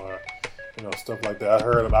Timbaland or stuff like that. I've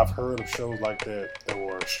heard of shows like that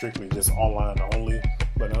were strictly just online only,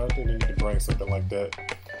 but I think they need to bring something like that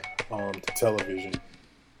to television.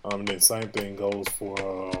 And then same thing goes for.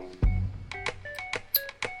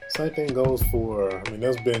 I mean,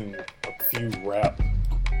 there's been a few rap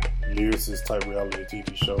lyricist type reality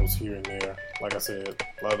TV shows here and there. Like I said,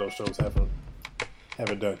 a lot of those shows haven't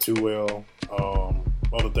done too well.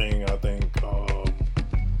 Other thing, I think, a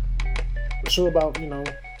show about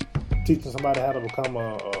teaching somebody how to become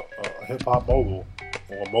a hip hop mogul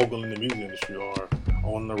or a mogul in the music industry or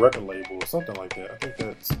on the record label or something like that. I think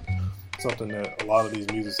that's something that a lot of these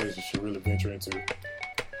music stations should really venture into.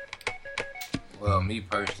 Well, me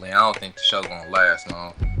personally, I don't think the show gonna last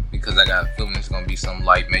long because I got a feeling it's gonna be something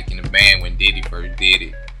like Making a Band when Diddy first did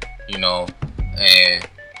it, you know. And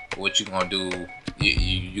what you gonna do?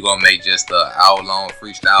 You gonna make just a hour-long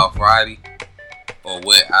freestyle Friday, or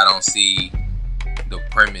what? I don't see the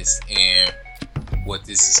premise and what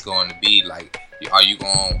this is going to be like. Are you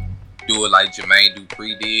gonna do it like Jermaine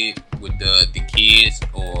Dupri did with the kids,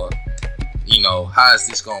 or you know, how is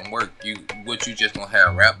this gonna work? You just gonna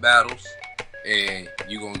have rap battles, and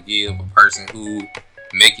you gonna give a person who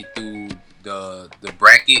make it through the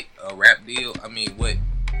bracket a rap deal? I mean, what,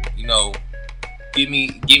 you know? Give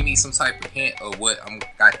me some type of hint of what I'm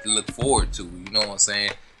got to look forward to. You know what I'm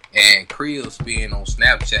saying? And Creel's being on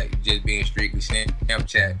Snapchat, just being strictly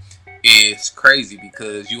Snapchat, is crazy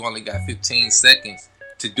because you only got 15 seconds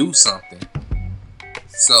to do something.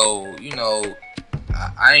 So, you know,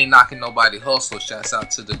 I ain't knocking nobody hustle. Shouts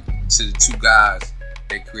out to the two guys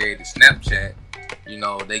that created Snapchat. You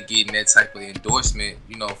know, they getting that type of endorsement,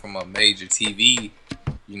 you know, from a major TV,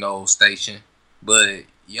 you know, station. But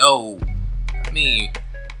yo, I mean,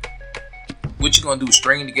 what you gonna do?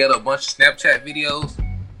 String together a bunch of Snapchat videos?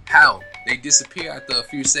 How? They disappear after a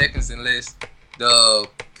few seconds unless the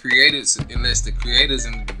creators and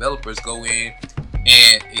the developers go in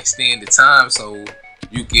and extend the time so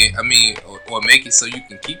you can, I mean, or make it so you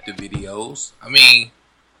can keep the videos. I mean,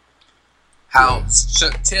 how?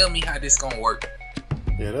 Tell me how this gonna work.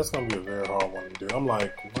 Yeah, that's gonna be a very hard one to do. I'm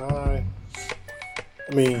like, why?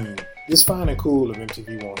 I mean, it's fine and cool if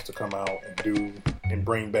MTV wants to come out and do and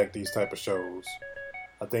bring back these type of shows.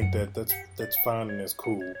 I think that's fine and that's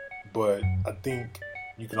cool. But I think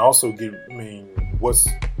you can also get, I mean, what's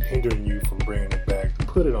hindering you from bringing it back?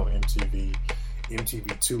 Put it on MTV,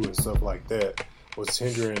 MTV2 and stuff like that. What's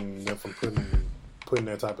hindering them from putting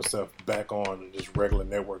that type of stuff back on just regular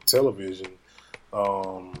network television?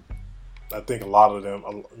 I think a lot of them,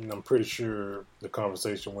 I'm pretty sure the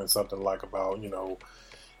conversation went something like about, you know,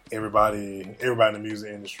 everybody in the music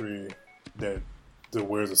industry that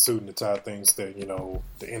wears a suit and a tie thinks that, you know,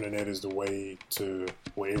 the internet is the way to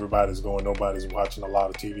where everybody's going, nobody's watching a lot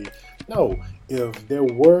of TV. No, if there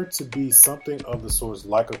were to be something of the sorts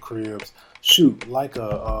like a Cribs, like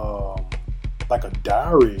a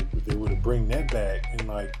Diary, if they were to bring that back, and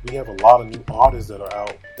like we have a lot of new artists that are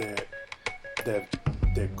out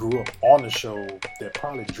that grew up on the show that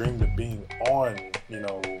probably dreamed of being on, you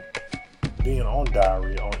know, being on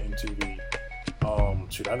Diary on MTV.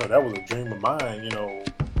 I know that was a dream of mine, you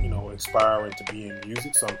know, aspiring to be in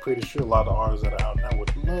music. So I'm pretty sure a lot of artists that are out now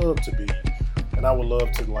would love to be, and I would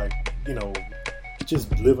love to, like, you know,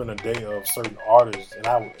 just live in a day of certain artists. And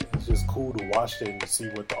it's just cool to watch that and to see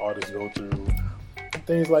what the artists go through and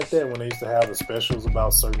things like that. When they used to have the specials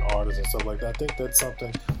about certain artists and stuff like that, I think that's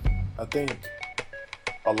something. I think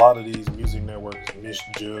a lot of these music networks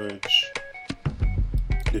misjudge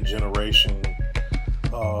the generation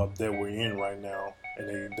that we're in right now,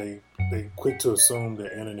 and they quick to assume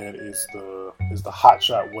the internet is the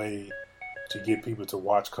hotshot way to get people to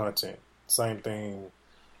watch content. Same thing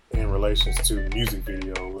in relations to music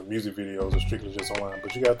videos. Music videos are strictly just online,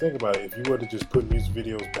 but you got to think about it. If you were to just put music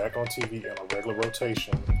videos back on TV in a regular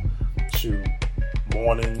rotation, shoot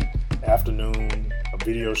morning, afternoon, a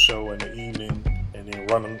video show in the evening, and then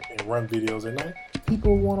run videos at night,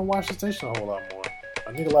 people want to watch the station a whole lot more.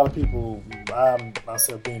 I think a lot of people, I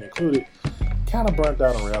myself being included, kind of burnt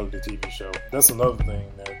out on a reality TV show. That's another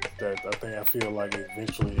thing that I feel like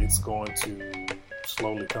eventually it's going to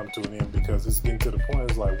slowly come to an end, because it's getting to the point,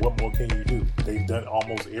 it's like, what more can you do? They've done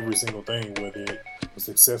almost every single thing, whether it was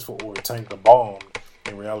successful or it tanked or bombed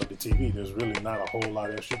in reality TV. There's really not a whole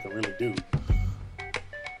lot else you can really do.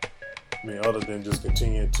 I mean, other than just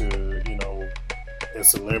continue to, you know, as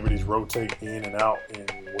celebrities rotate in and out in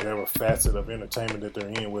whatever facet of entertainment that they're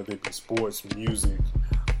in, whether it be sports, music,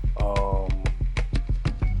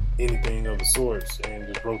 anything of the sorts, and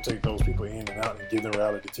just rotate those people in and out and give them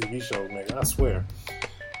reality TV shows, man. I swear,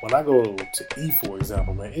 when I go to E! For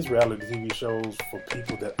example, man, it's reality TV shows for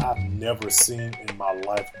people that I've never seen in my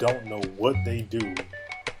life, don't know what they do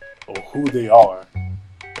or who they are.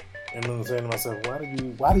 And I'm saying to myself,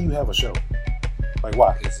 why do you have a show? Like,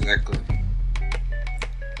 why? Exactly.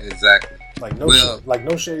 Like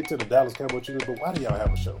no shade to the Dallas Cowboys, but why do y'all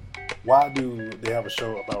have a show? Why do they have a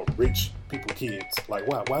show about rich people kids? Like,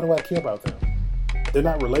 why? Why do I care about them? They're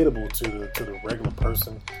not relatable to the regular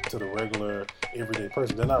person, to the regular everyday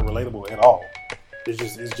person. They're not relatable at all.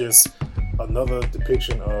 It's just another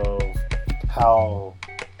depiction of how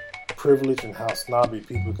privileged and how snobby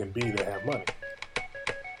people can be that have money.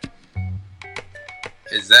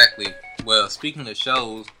 Exactly. Well, speaking of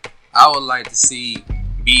shows, I would like to see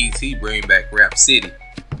BET bring back Rap City,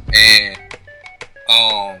 and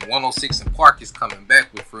 106 and Park is coming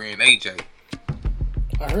back with friend AJ.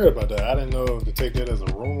 I heard about that. I didn't know to take that as a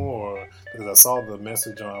rumor or because I saw the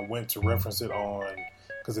message on. I went to reference it on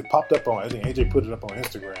because it popped up on. I think AJ put it up on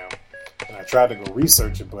Instagram, and I tried to go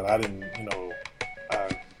research it, but I didn't.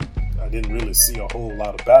 I didn't really see a whole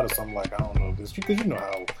lot about it. So I'm like, I don't know this because you know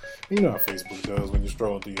how Facebook does when you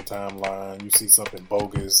scroll through your timeline, you see something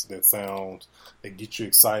bogus that gets you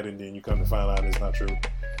excited, and then you come to find out it's not true.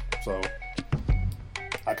 So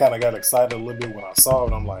I kind of got excited a little bit when I saw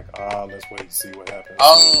it. I'm like, let's wait and see what happens.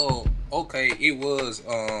 Oh, okay. It was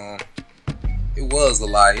a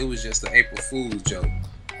lie. It was just an April Fool's joke.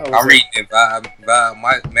 I read in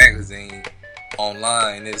Vibe magazine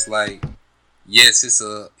online. It's like, yes,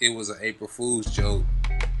 it was an April Fool's joke,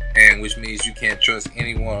 and which means you can't trust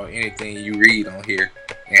anyone or anything you read on here.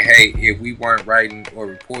 And hey, if we weren't writing or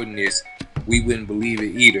reporting this, we wouldn't believe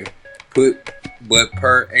it either. But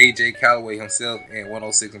per AJ Calloway himself and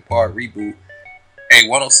 106 and Park reboot, a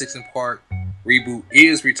 106 and Park reboot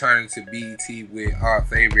is returning to BET with our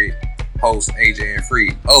favorite host AJ and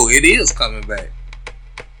Free. Oh, it is coming back.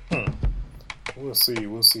 We'll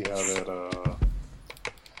see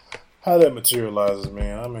how that materializes,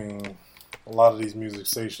 man. I mean, a lot of these music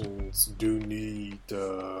stations do need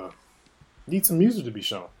some music to be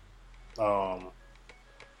shown.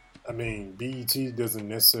 I mean, BET doesn't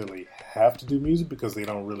necessarily have to do music because they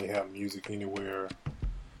don't really have music anywhere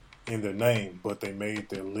in their name, but they made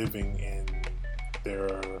their living and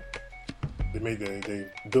they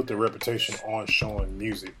built their reputation on showing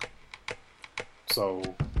music. So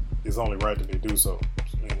it's only right that they do so.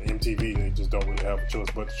 In MTV, they just don't really have a choice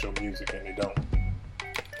but to show music, and they don't.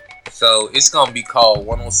 So it's gonna be called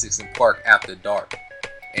 106 and Park After Dark,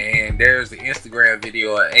 and there's the Instagram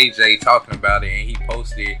video of AJ talking about it, and he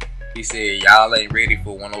posted. He said, "Y'all ain't ready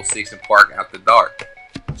for 106 and Park After Dark."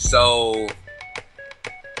 So,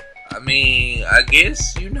 I mean, I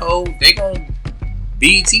guess they gonna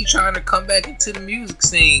BET trying to come back into the music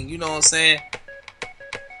scene. You know what I'm saying?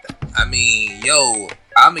 I mean,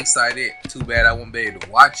 I'm excited. Too bad I won't be able to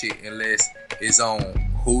watch it unless it's on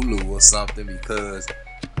Hulu or something, because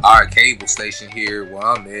our cable station here where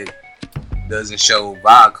I'm at doesn't show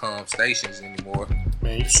Viacom stations anymore.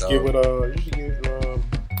 Man, you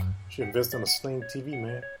should invest in a Sling TV,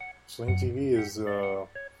 man. Sling TV is gonna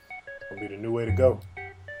be the new way to go.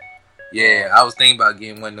 Yeah, I was thinking about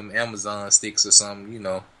getting one of them Amazon sticks or something,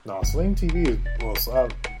 No, Sling TV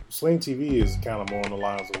Sling TV is kind of more on the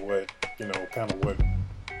lines of what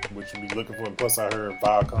you be looking for. And plus, I heard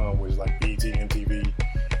Viacom, which is like BET, MTV,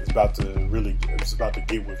 is about to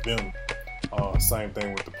get with them. Same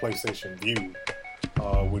thing with the PlayStation Vue,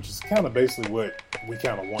 which is kind of basically what we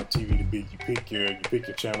kind of want TV to be. You pick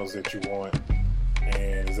your channels that you want,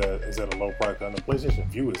 and is at a low price. And the PlayStation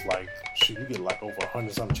Vue is like, you get like over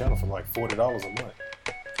 100-something channels for like $40 a month.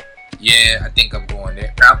 Yeah, I think I'm going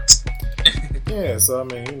that route. Yeah, so I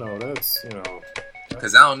mean, that's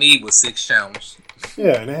because I don't need with 6 channels.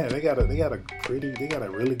 Yeah, and they got a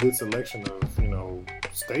really good selection of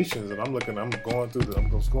stations, and I'm going through the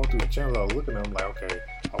channels. I was looking at them like, okay,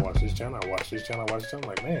 I watch this channel, I watch this channel, I watch this channel.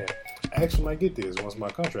 I'm like, man, I actually might get this once my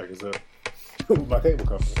contract is up with my cable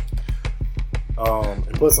company.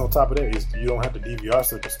 And plus on top of that, you don't have to DVR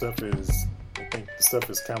stuff. I think the stuff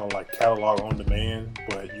is kind of like catalog on demand,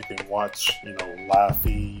 but you can watch live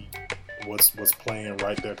feed what's playing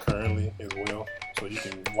right there currently as well, so you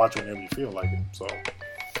can watch whenever you feel like it. So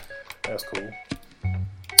that's cool.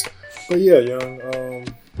 But yeah, young.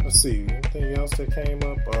 Let's see. Anything else that came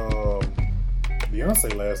up?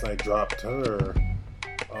 Beyonce last night dropped her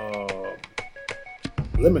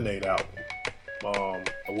Lemonade album.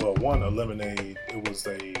 Lemonade. It was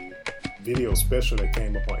a video special that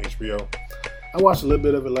came up on HBO. I watched a little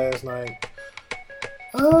bit of it last night.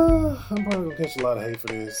 I'm probably gonna catch a lot of hate for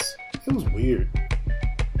this. It was weird.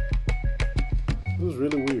 It was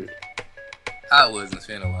really weird. I wasn't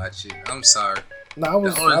finna watch it. I'm sorry. No, I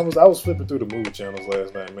was flipping through the movie channels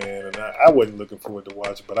last night, man, and I wasn't looking forward to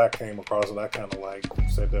watch it, but I came across it. I kind of like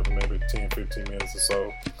sat there for maybe 10, 15 minutes or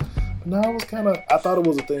so. But no, it was I thought it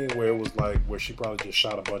was a thing where it was like, where she probably just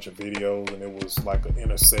shot a bunch of videos, and it was like an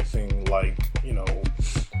intersecting, like,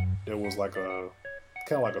 there was like a,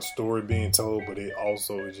 kind of like a story being told, but it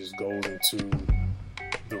just goes into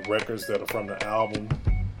the records that are from the album,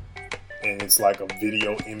 and it's like a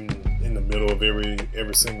video in the middle of every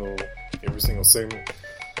single segment.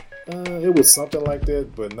 It was something like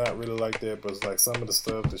that, but not really like that. But it's like some of the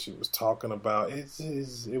stuff that she was talking about,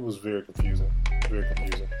 it was very confusing, very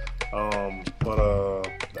confusing. But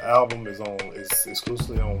the album is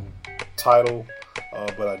exclusively on Tidal.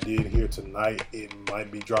 But I did hear tonight it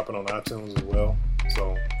might be dropping on iTunes as well.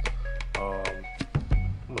 So I'm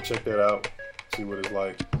gonna check that out, see what it's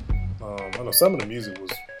like. I know some of the music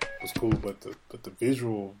was cool, but the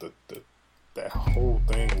visual, that whole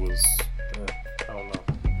thing was, I don't know.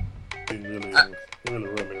 Didn't really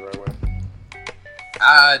rub me the right way.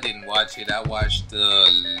 I didn't watch it. I watched the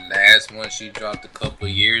last one she dropped a couple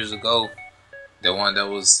of years ago. The one that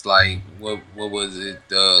was like, what was it?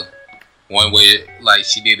 The one where like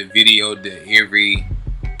she did a video to every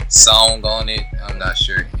song on it. I'm not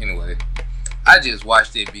sure. Anyway, I just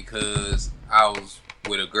watched it because I was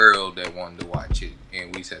with a girl that wanted to watch it,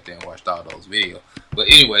 and we sat there and watched all those videos. But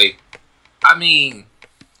anyway, I mean,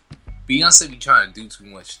 Beyonce be trying to do too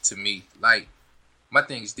much to me. Like, my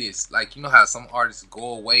thing is this. Like, you know how some artists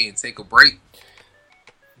go away and take a break?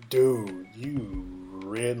 Dude, you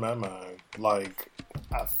read my mind. Like,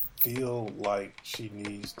 I feel like she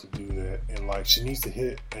needs to do that. And, like, she needs to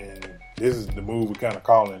hit. And this is the move we're kind of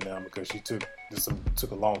calling now because she took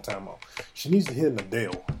a long time off. She needs to hit an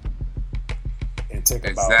Adele. And take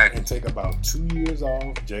about 2 years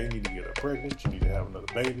off. Jay need to get her pregnant. She need to have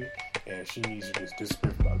another baby. And she needs to just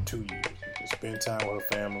disappear for about 2 years. Just spend time with her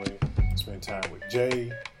family, spend time with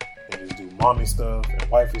Jay, and just do mommy stuff and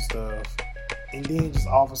wifey stuff. And then just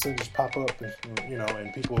all of a sudden just pop up, and,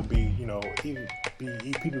 and people will be,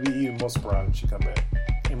 people be even more surprised when she come back.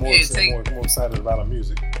 And more excited about her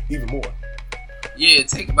music, even more. Yeah,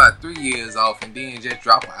 take about 3 years off and then just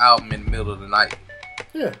drop an album in the middle of the night.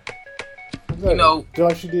 Yeah. Exactly.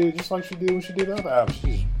 Just like she did when she did the other album.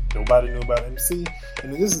 Nobody knew about MC.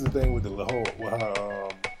 And this is the thing with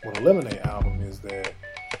with the Lemonade album is that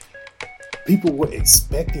people were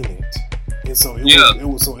expecting it. And so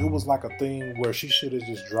it was like a thing where she should have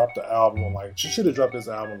just dropped the album she should have dropped this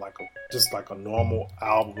album like a normal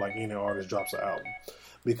album, like any artist drops an album.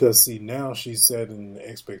 Because see, now she's setting the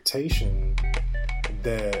expectation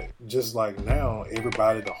that just like now,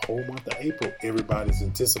 everybody, the whole month of April, everybody's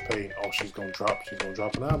anticipating, she's gonna drop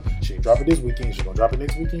an album. She can drop it this weekend, she's gonna drop it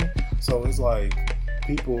next weekend. So it's like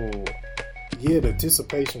people, the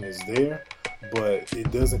anticipation is there, but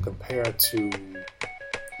it doesn't compare to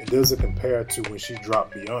when she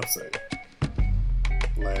dropped Beyonce.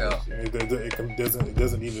 It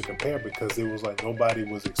doesn't even compare because it was like nobody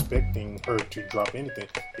was expecting her to drop anything.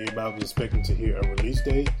 Everybody was expecting to hear a release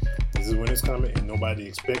date. This is when it's coming, and nobody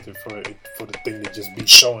expected for the thing to just be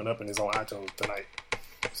showing up and it's on iTunes tonight.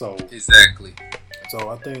 So exactly. So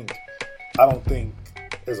I don't think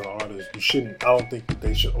as an artist I don't think that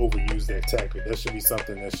they should overuse that tactic. That should be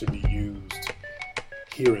something that should be used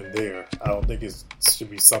here and there. I don't think it should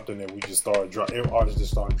be something that we just start dropping. Every artist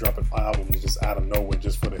just start dropping albums just out of nowhere,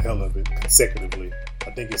 just for the hell of it, consecutively.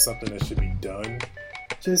 I think it's something that should be done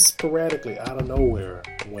just sporadically, out of nowhere,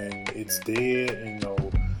 when it's dead.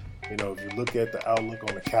 If you look at the outlook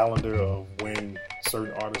on the calendar of when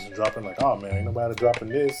certain artists are dropping, like, oh man, ain't nobody dropping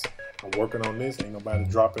this. I'm working on this. Ain't nobody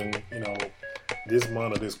dropping, this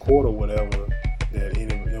month or this quarter, whatever. That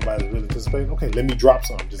nobody's really anticipating. Okay, let me drop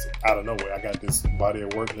something just out of nowhere. I got this body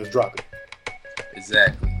of work. Let's drop it.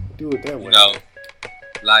 Exactly. Do it that way.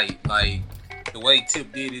 Like the way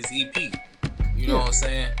Tip did his EP. You know what I'm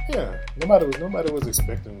saying? Yeah. Nobody was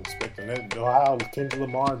expecting that. How Kendrick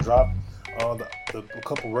Lamar dropped the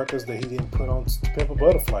couple records that he didn't put on To Pimp a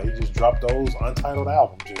Butterfly. He just dropped those untitled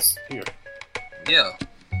albums just here. Yeah.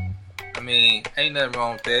 I mean, ain't nothing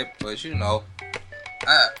wrong with that, but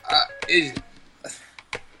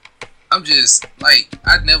I'm just like,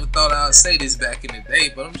 I never thought I would say this back in the day,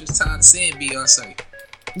 but I'm just tired of seeing Beyonce.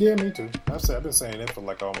 Yeah, me too. I've been saying that for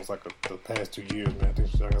almost the past 2 years, man. I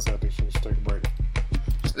think she needs to take a break.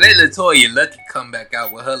 Let LaToya Lucky come back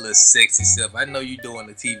out with her little sexy self. I know you doing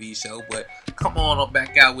a TV show, but come on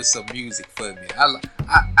back out with some music for me. I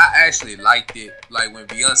actually liked it. Like when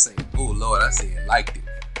Beyonce, oh Lord, I said liked it.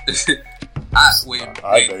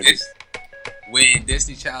 When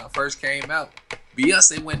Destiny Child first came out,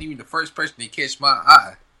 Beyonce wasn't even the first person to catch my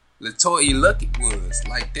eye. LaToya Lucky was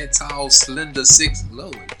like that tall, slender,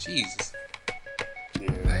 Lord Jesus.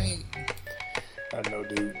 Yeah, I know,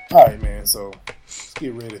 dude. All right, man. So let's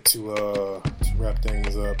get ready to wrap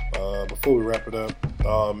things up. Before we wrap it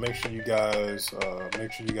up, make sure you guys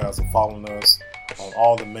are following us on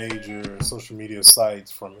all the major social media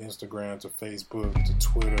sites, from Instagram to Facebook to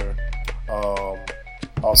Twitter.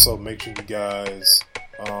 Also, make sure you guys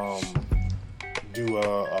do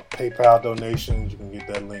a PayPal donation. You can get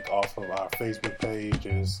that link off of our Facebook page.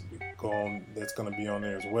 Just that's going to be on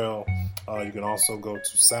there as well. You can also go to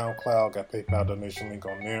SoundCloud, got PayPal donation link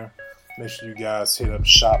on there. Make sure you guys hit up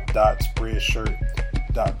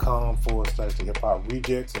shop.spreadshirt.com/the Hip Hop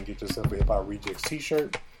Rejectz and get yourself a Hip Hop Rejectz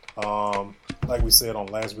t-shirt. Like we said on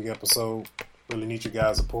last week's episode, really need you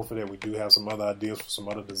guys' support for that. We do have some other ideas for some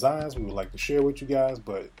other designs we would like to share with you guys,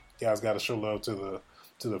 but you guys got to show love to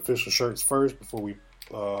the official shirts first before we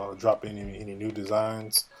drop any new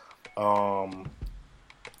designs.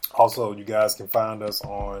 Also, you guys can find us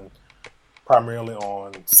primarily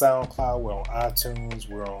on SoundCloud. We're on iTunes.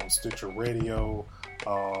 We're on Stitcher Radio.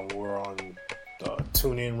 We're on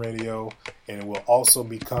TuneIn Radio, and it will also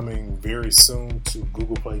be coming very soon to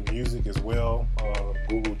Google Play Music as well.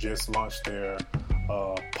 Google just launched their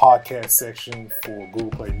podcast section for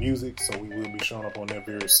Google Play Music, so we will be showing up on there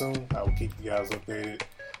very soon. I will keep you guys updated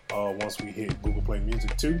once we hit Google Play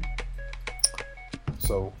Music too.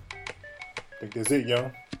 So I think that's it,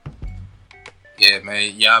 young. Yeah,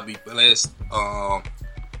 man, y'all be blessed.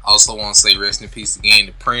 Also want to say rest in peace again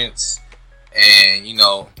to Prince, and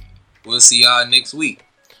we'll see y'all next week.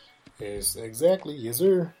 Yes, exactly. Yes,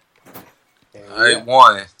 sir. And all right,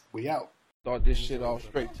 one. We out. Start this shit off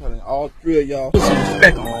straight, telling all three of y'all put some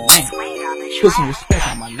respect on my name. Put some respect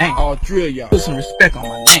on my name. All three of y'all put some respect on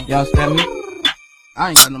my name. Y'all understand me? I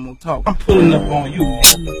ain't got no more talk. I'm pulling up on you, man.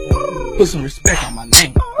 Put some respect on my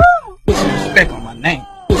name. Put some respect on my name.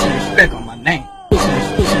 Put some respect on my name. Put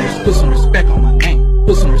some respect on my name.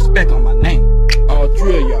 Put some respect on my name. All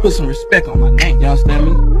three of y'all put some respect on my name. Y'all understand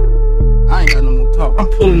me? I ain't got no more talk. I'm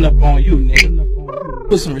pulling up on you, nigga.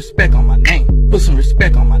 Put some respect on my name. Put some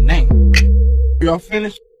respect on my name. Y'all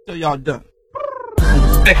finished? So y'all done. Put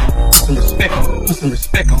some respect on it. Put some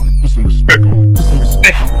respect on it. Put some respect on it. Put some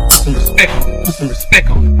respect on it. Put some respect on it. Put some respect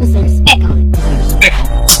on it. Put some respect on it. Put some respect on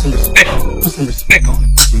it. Put some respect on it. Put some respect on it. Put some respect on it.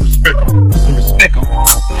 Put some respect on it. Put some respect on it.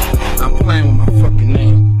 I'm playing with my fucking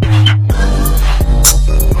name.